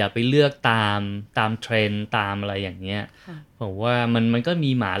อย่าไปเลือกตามเทรนด์ตามอะไรอย่างเงี้ยผมว่ามันก็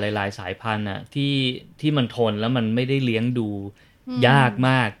มีหมาหลายๆสายพันธุ์อ่ะที่มันทนแล้วมันไม่ได้เลี้ยงดูยากม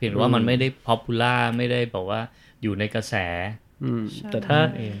ากเพียงว่ามันไม่ได้ป๊อปปูล่าไม่ได้แบบว่าอยู่ในกระแสแต่ถ้า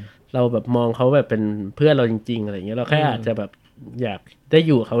เราแบบมองเขาแบบเป็นเพื่อนเราจริงๆอะไรเงี้ยเราแค่อาจจะแบบอยากได้อ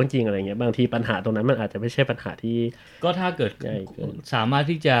ยู่เขาจริงๆอะไรเงี้ยบางทีปัญหาตรงนั้นมันอาจจะไม่ใช่ปัญหาที่ก็ถ้าเกิดสามารถ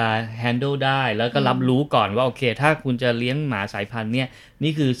ที่จะ handle ได้แล้วก็รับรู้ก่อนว่าโอเคถ้าคุณจะเลี้ยงหมาสายพันธุ์เนี่ย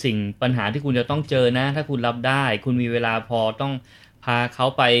นี่คือสิ่งปัญหาที่คุณจะต้องเจอนะถ้าคุณรับได้คุณมีเวลาพอต้องพาเขา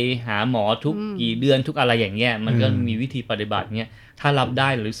ไปหาหมอทุกกี่เดือนทุกอะไรอย่างเงี้ยมันก็มีวิธีปฏิบัติเงี้ยถ้ารับได้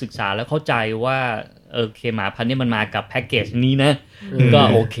หรือศึกษาแล้วเข้าใจว่าโอเคหมาพันธุ์นี้มันมากับแพ็กเกจนี้นะก็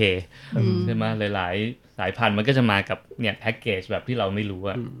โอเคใช่ไหมหลายๆสายพันธุ์มันก็จะมากับเนี่ยแพ็กเกจแบบที่เราไม่รู้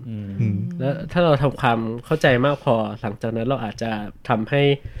อ่ะแล้วถ้าเราทำความเข้าใจมากพอหลังจากนั้นเราอาจจะทำให้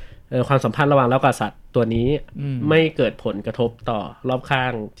ความสัมพันธ์ระหว่างเรากับสัตว์ตัวนี้ไม่เกิดผลกระทบต่อรอบข้า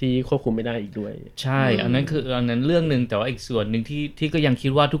งที่ควบคุมไม่ได้อีกด้วยใช่อันนั้นคืออันนั้นเรื่องนึงแต่ว่าอีกส่วนนึงที่ก็ยังคิ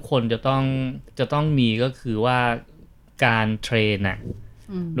ดว่าทุกคนจะต้องมีก็คือว่าการเทรนน่ะ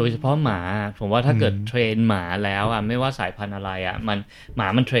โดยเฉพาะหมาผมว่าถ้าเกิดเทรนหมาแล้วอ่ะไม่ว่าสายพันธุ์อะไรอ่ะหมา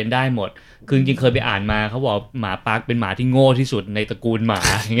มันเทรนได้หมดคือจริงๆเคยไปอ่านมาเขาบอกหมาปาร์คเป็นหมาที่โง่ที่สุดในตระกูลหมา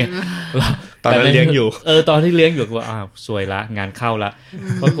อย่างเงี้ยตอนเลี้ยงอยู่ตอนที่เลี้ยงอยู่ก็ว่าสวยละงานเข้าละ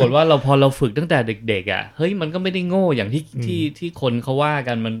ปรากฏว่าพอเราฝึกตั้งแต่เด็กๆอ่ะเฮ้ยมันก็ไม่ได้โง่อย่างที่คนเขาว่า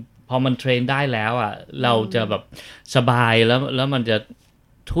กันมันพอมันเทรนได้แล้วอ่ะเราจะแบบสบายแล้วมันจะ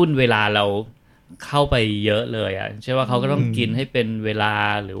ทุ่นเวลาเราเข้าไปเยอะเลยอ่ะใช่ว่าเขาก็ต้องกินให้เป็นเวลา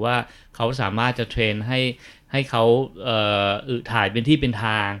หรือว่าเขาสามารถจะเทรนให้เขาถ่ายเป็นที่เป็นท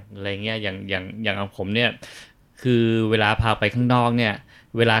างอะไรเงี้ยอย่างผมเนี่ยคือเวลาพาไปข้างนอกเนี่ย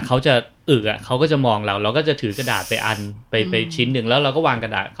เวลาเขาจะอ่ะเขาก็จะมองเราก็จะถือกระดาษไปไปชิ้นหนึ่งแล้วเราก็วางกร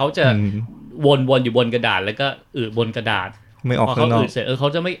ะดาษเขาจะวนอยู่บนกระดาษแล้วก็บนกระดาษไม่ออกข้างนอกเสร็จเขา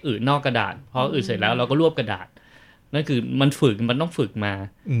จะไม่นอกกระดาษพอเสร็จแล้วเราก็รวบกระดาษนั่นคือมันต้องฝึกมา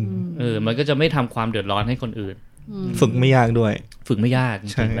มันก็จะไม่ทำความเดือดร้อนให้คนอื่นฝึกไม่ยากด้วยฝึกไม่ยากจ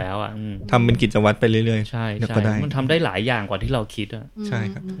ริงๆแล้วอ่ะทำเป็นกิจวัตรไปเรื่อยๆใช่มันทำได้หลายอย่างกว่าที่เราคิดอ่ะใช่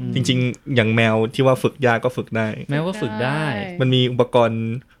ครับจริงๆอย่างแมวที่ว่าฝึกยากก็ฝึกได้แมวก็ฝึกได้มันมีอุปกรณ์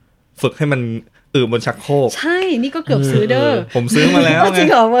ฝึกให้มันบนชักโครกใช่นี่ก็เกือบซื้อเด้อผมซื้อมาแล้วจริง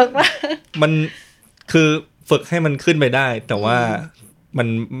เหรอเวิร์กป่ะมันคือฝึกให้มันขึ้นไปได้แต่ว่ามัน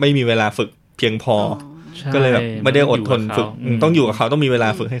ไม่มีเวลาฝึกเพียงพอก็เลยแบบไม่ได้อดทนฝึกต้องอยู่กับเขาต้องมีเวลา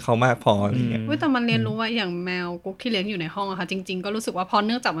ฝึกให้เขามากพออะไรเงี้ยแต่มันเรียนรู้ว่าอย่างแมวกุ๊กที่เลี้ยงอยู่ในห้องอะค่ะจริงๆก็รู้สึกว่าพอเ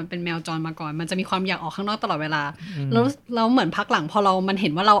นื่องจากมันเป็นแมวจรมาก่อนมันจะมีความอยากออกข้างนอกตลอดเวลาแล้วเหมือนพักหลังพอมันเห็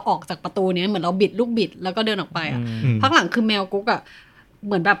นว่าเราออกจากประตูเนี้ยเหมือนเราบิดลูกบิดแล้วก็เดินออกไปอะพักหลังคือแมวกุ๊กอะเ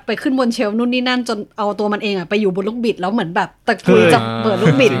หมือนแบบไปขึ้นบนเชลฟ์นู่นนี่นั่นจนเอาตัวมันเองอะไปอยู่บนลูกบิดแล้วเหมือนแบบตะกุยจะเปิดลู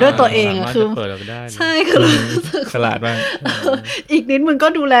กบิดด้วยตัวเองอะคือใช่คือฉลาดมากอีกนิดมึงก็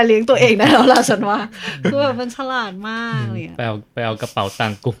ดูแลเลี้ยงตัวเองได้แล้วล่ะฉันว่าคือแบบมันฉลาดมากเลยไปเอากระเป๋าตั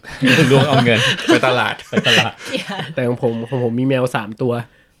งค์กุ๊กล้วงเอาเงินไปตลาดแต่ของผมมีแมว3ตัว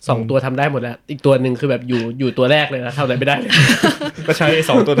2ตัวทำได้หมดแล้วอีกตัวนึงคือแบบอยู่ตัวแรกเลยนะทำอะไรไม่ได้ก็ใช้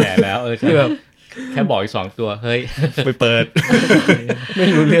2ตัวแหนแล้วคือแบบแค่บอกอีก2ตัวเฮ้ยไปเปิดไม่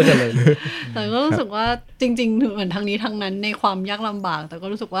รู้เรื่องอะไรแต่ก็รู้สึกว่าจริงๆเหมือนทางนี้ทางนั้นในความยากลำบากแต่ก็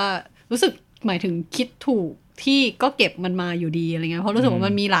รู้สึกหมายถึงคิดถูกที่ก็เก็บมันมาอยู่ดีอะไรเงี้ยเพราะรู้สึกว่า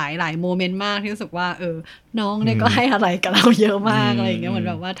มันมีหลายโมเมนต์มากที่รู้สึกว่าน้องเนี่ยก็ให้อะไรกับเราเยอะมากอะไรเงี้ยเหมือน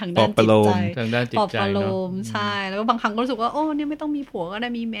แบบว่าทางด้านจิตใจปลอบประโลมใช่แล้วก็บางครั้งก็รู้สึกว่าโอ้เนี่ยไม่ต้องมีผัวก็ได้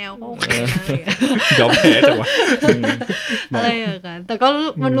มีแมวก็โอเคยอมแพ้จังวะอะไรอย่างเงี้ยแต่ก็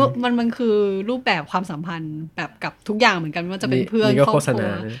มันคือรูปแบบความสัมพันธ์แบบกับทุกอย่างเหมือนกันว่าจะเป็นเพื่อนครอบครั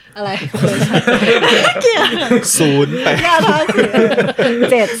วอะไรเกี่ยว0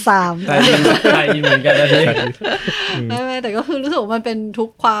 8 7 3ใช่เหมือนกันนะไม่แต่ก็คือรู้สึกว่ามันเป็นทุก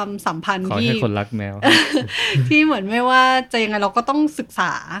ความสัมพันธ์ที่ขอให้คนรักแมวที่เหมือนไม่ว่าจะยังไงเราก็ต้องศึกษ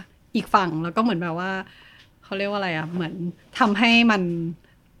าอีกฝั่งแล้วก็เหมือนแบบว่าเขาเรียกว่าอะไรอ่ะเหมือนทำให้มัน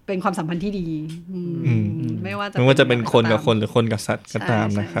เ เป็นความสัมพันธ์ที่ดีไม่ว่าจะเป็นคนกับคนหรือคนกับสัตว์ก็ตาม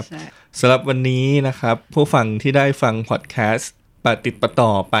นะครับสำหรับวันนี้นะครับผู้ฟังที่ได้ฟังพอดแคสต์ปะติดปะต่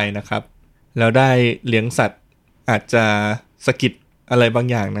อไปนะครับแล้วได้เลี้ยงสัตว์อาจจะสะกิดอะไรบาง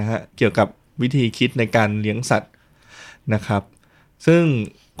อย่างนะฮะเกี่ยวกับวิธีคิดในการเลี้ยงสัตว์นะครับซึ่ง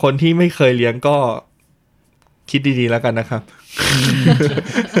คนที่ไม่เคยเลี้ยงก็คิดดีๆแล้วกันนะครับ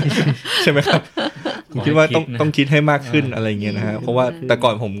ใช่ไหมครับผมคิดว่าต้องคิดให้มากขึ้นอะไรเงี้ยนะฮะเพราะว่าแต่ก่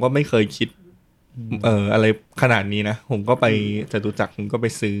อนผมก็ไม่เคยคิดอะไรขนาดนี้นะผมก็ไปจตุจักรผมก็ไป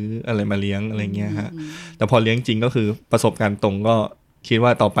ซื้ออะไรมาเลี้ยงอะไรเงี้ยฮะแต่พอเลี้ยงจริงก็คือประสบการณ์ตรงก็คิดว่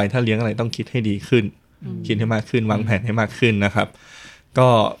าต่อไปถ้าเลี้ยงอะไรต้องคิดให้ดีขึ้นคิดให้มากขึ้นวางแผนให้มากขึ้นนะครับก็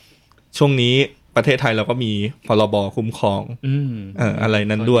ช่วงนี้ประเทศไทยเราก็มีพรบคุ้มครองอะไร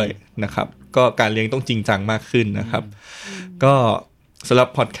นั้นด้วยนะครับก็การเลี้ยงต้องจริงจังมากขึ้นนะครับก็สำหรับ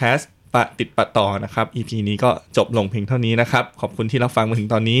พอดแคสต์ปะติดปะต่อนะครับ EP นี้ก็จบลงเพียงเท่านี้นะครับขอบคุณที่รับฟังมาถึง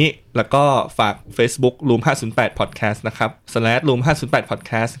ตอนนี้แล้วก็ฝาก Facebook Room 508 Podcast นะครับ /Room 508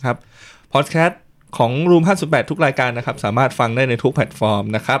 Podcast ครับ Podcast ของ Room 508 ทุกรายการนะครับสามารถฟังได้ในทุกแพลตฟอร์ม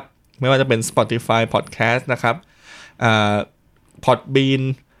นะครับไม่ว่าจะเป็น Spotify Podcast นะครับPodbean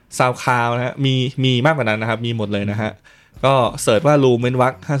SoundCloud นะฮะมีมากกว่านั้นนะครับมีหมดเลยนะฮะก็เสิร์ชว่า Room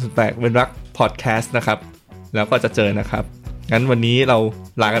 508 Podcast นะครับแล้วก็จะเจอนะครับงั้นวันนี้เรา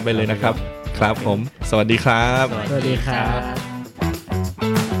ลากันไปเลยนะครับครับผมสวัสดีครับสวัสดีครับ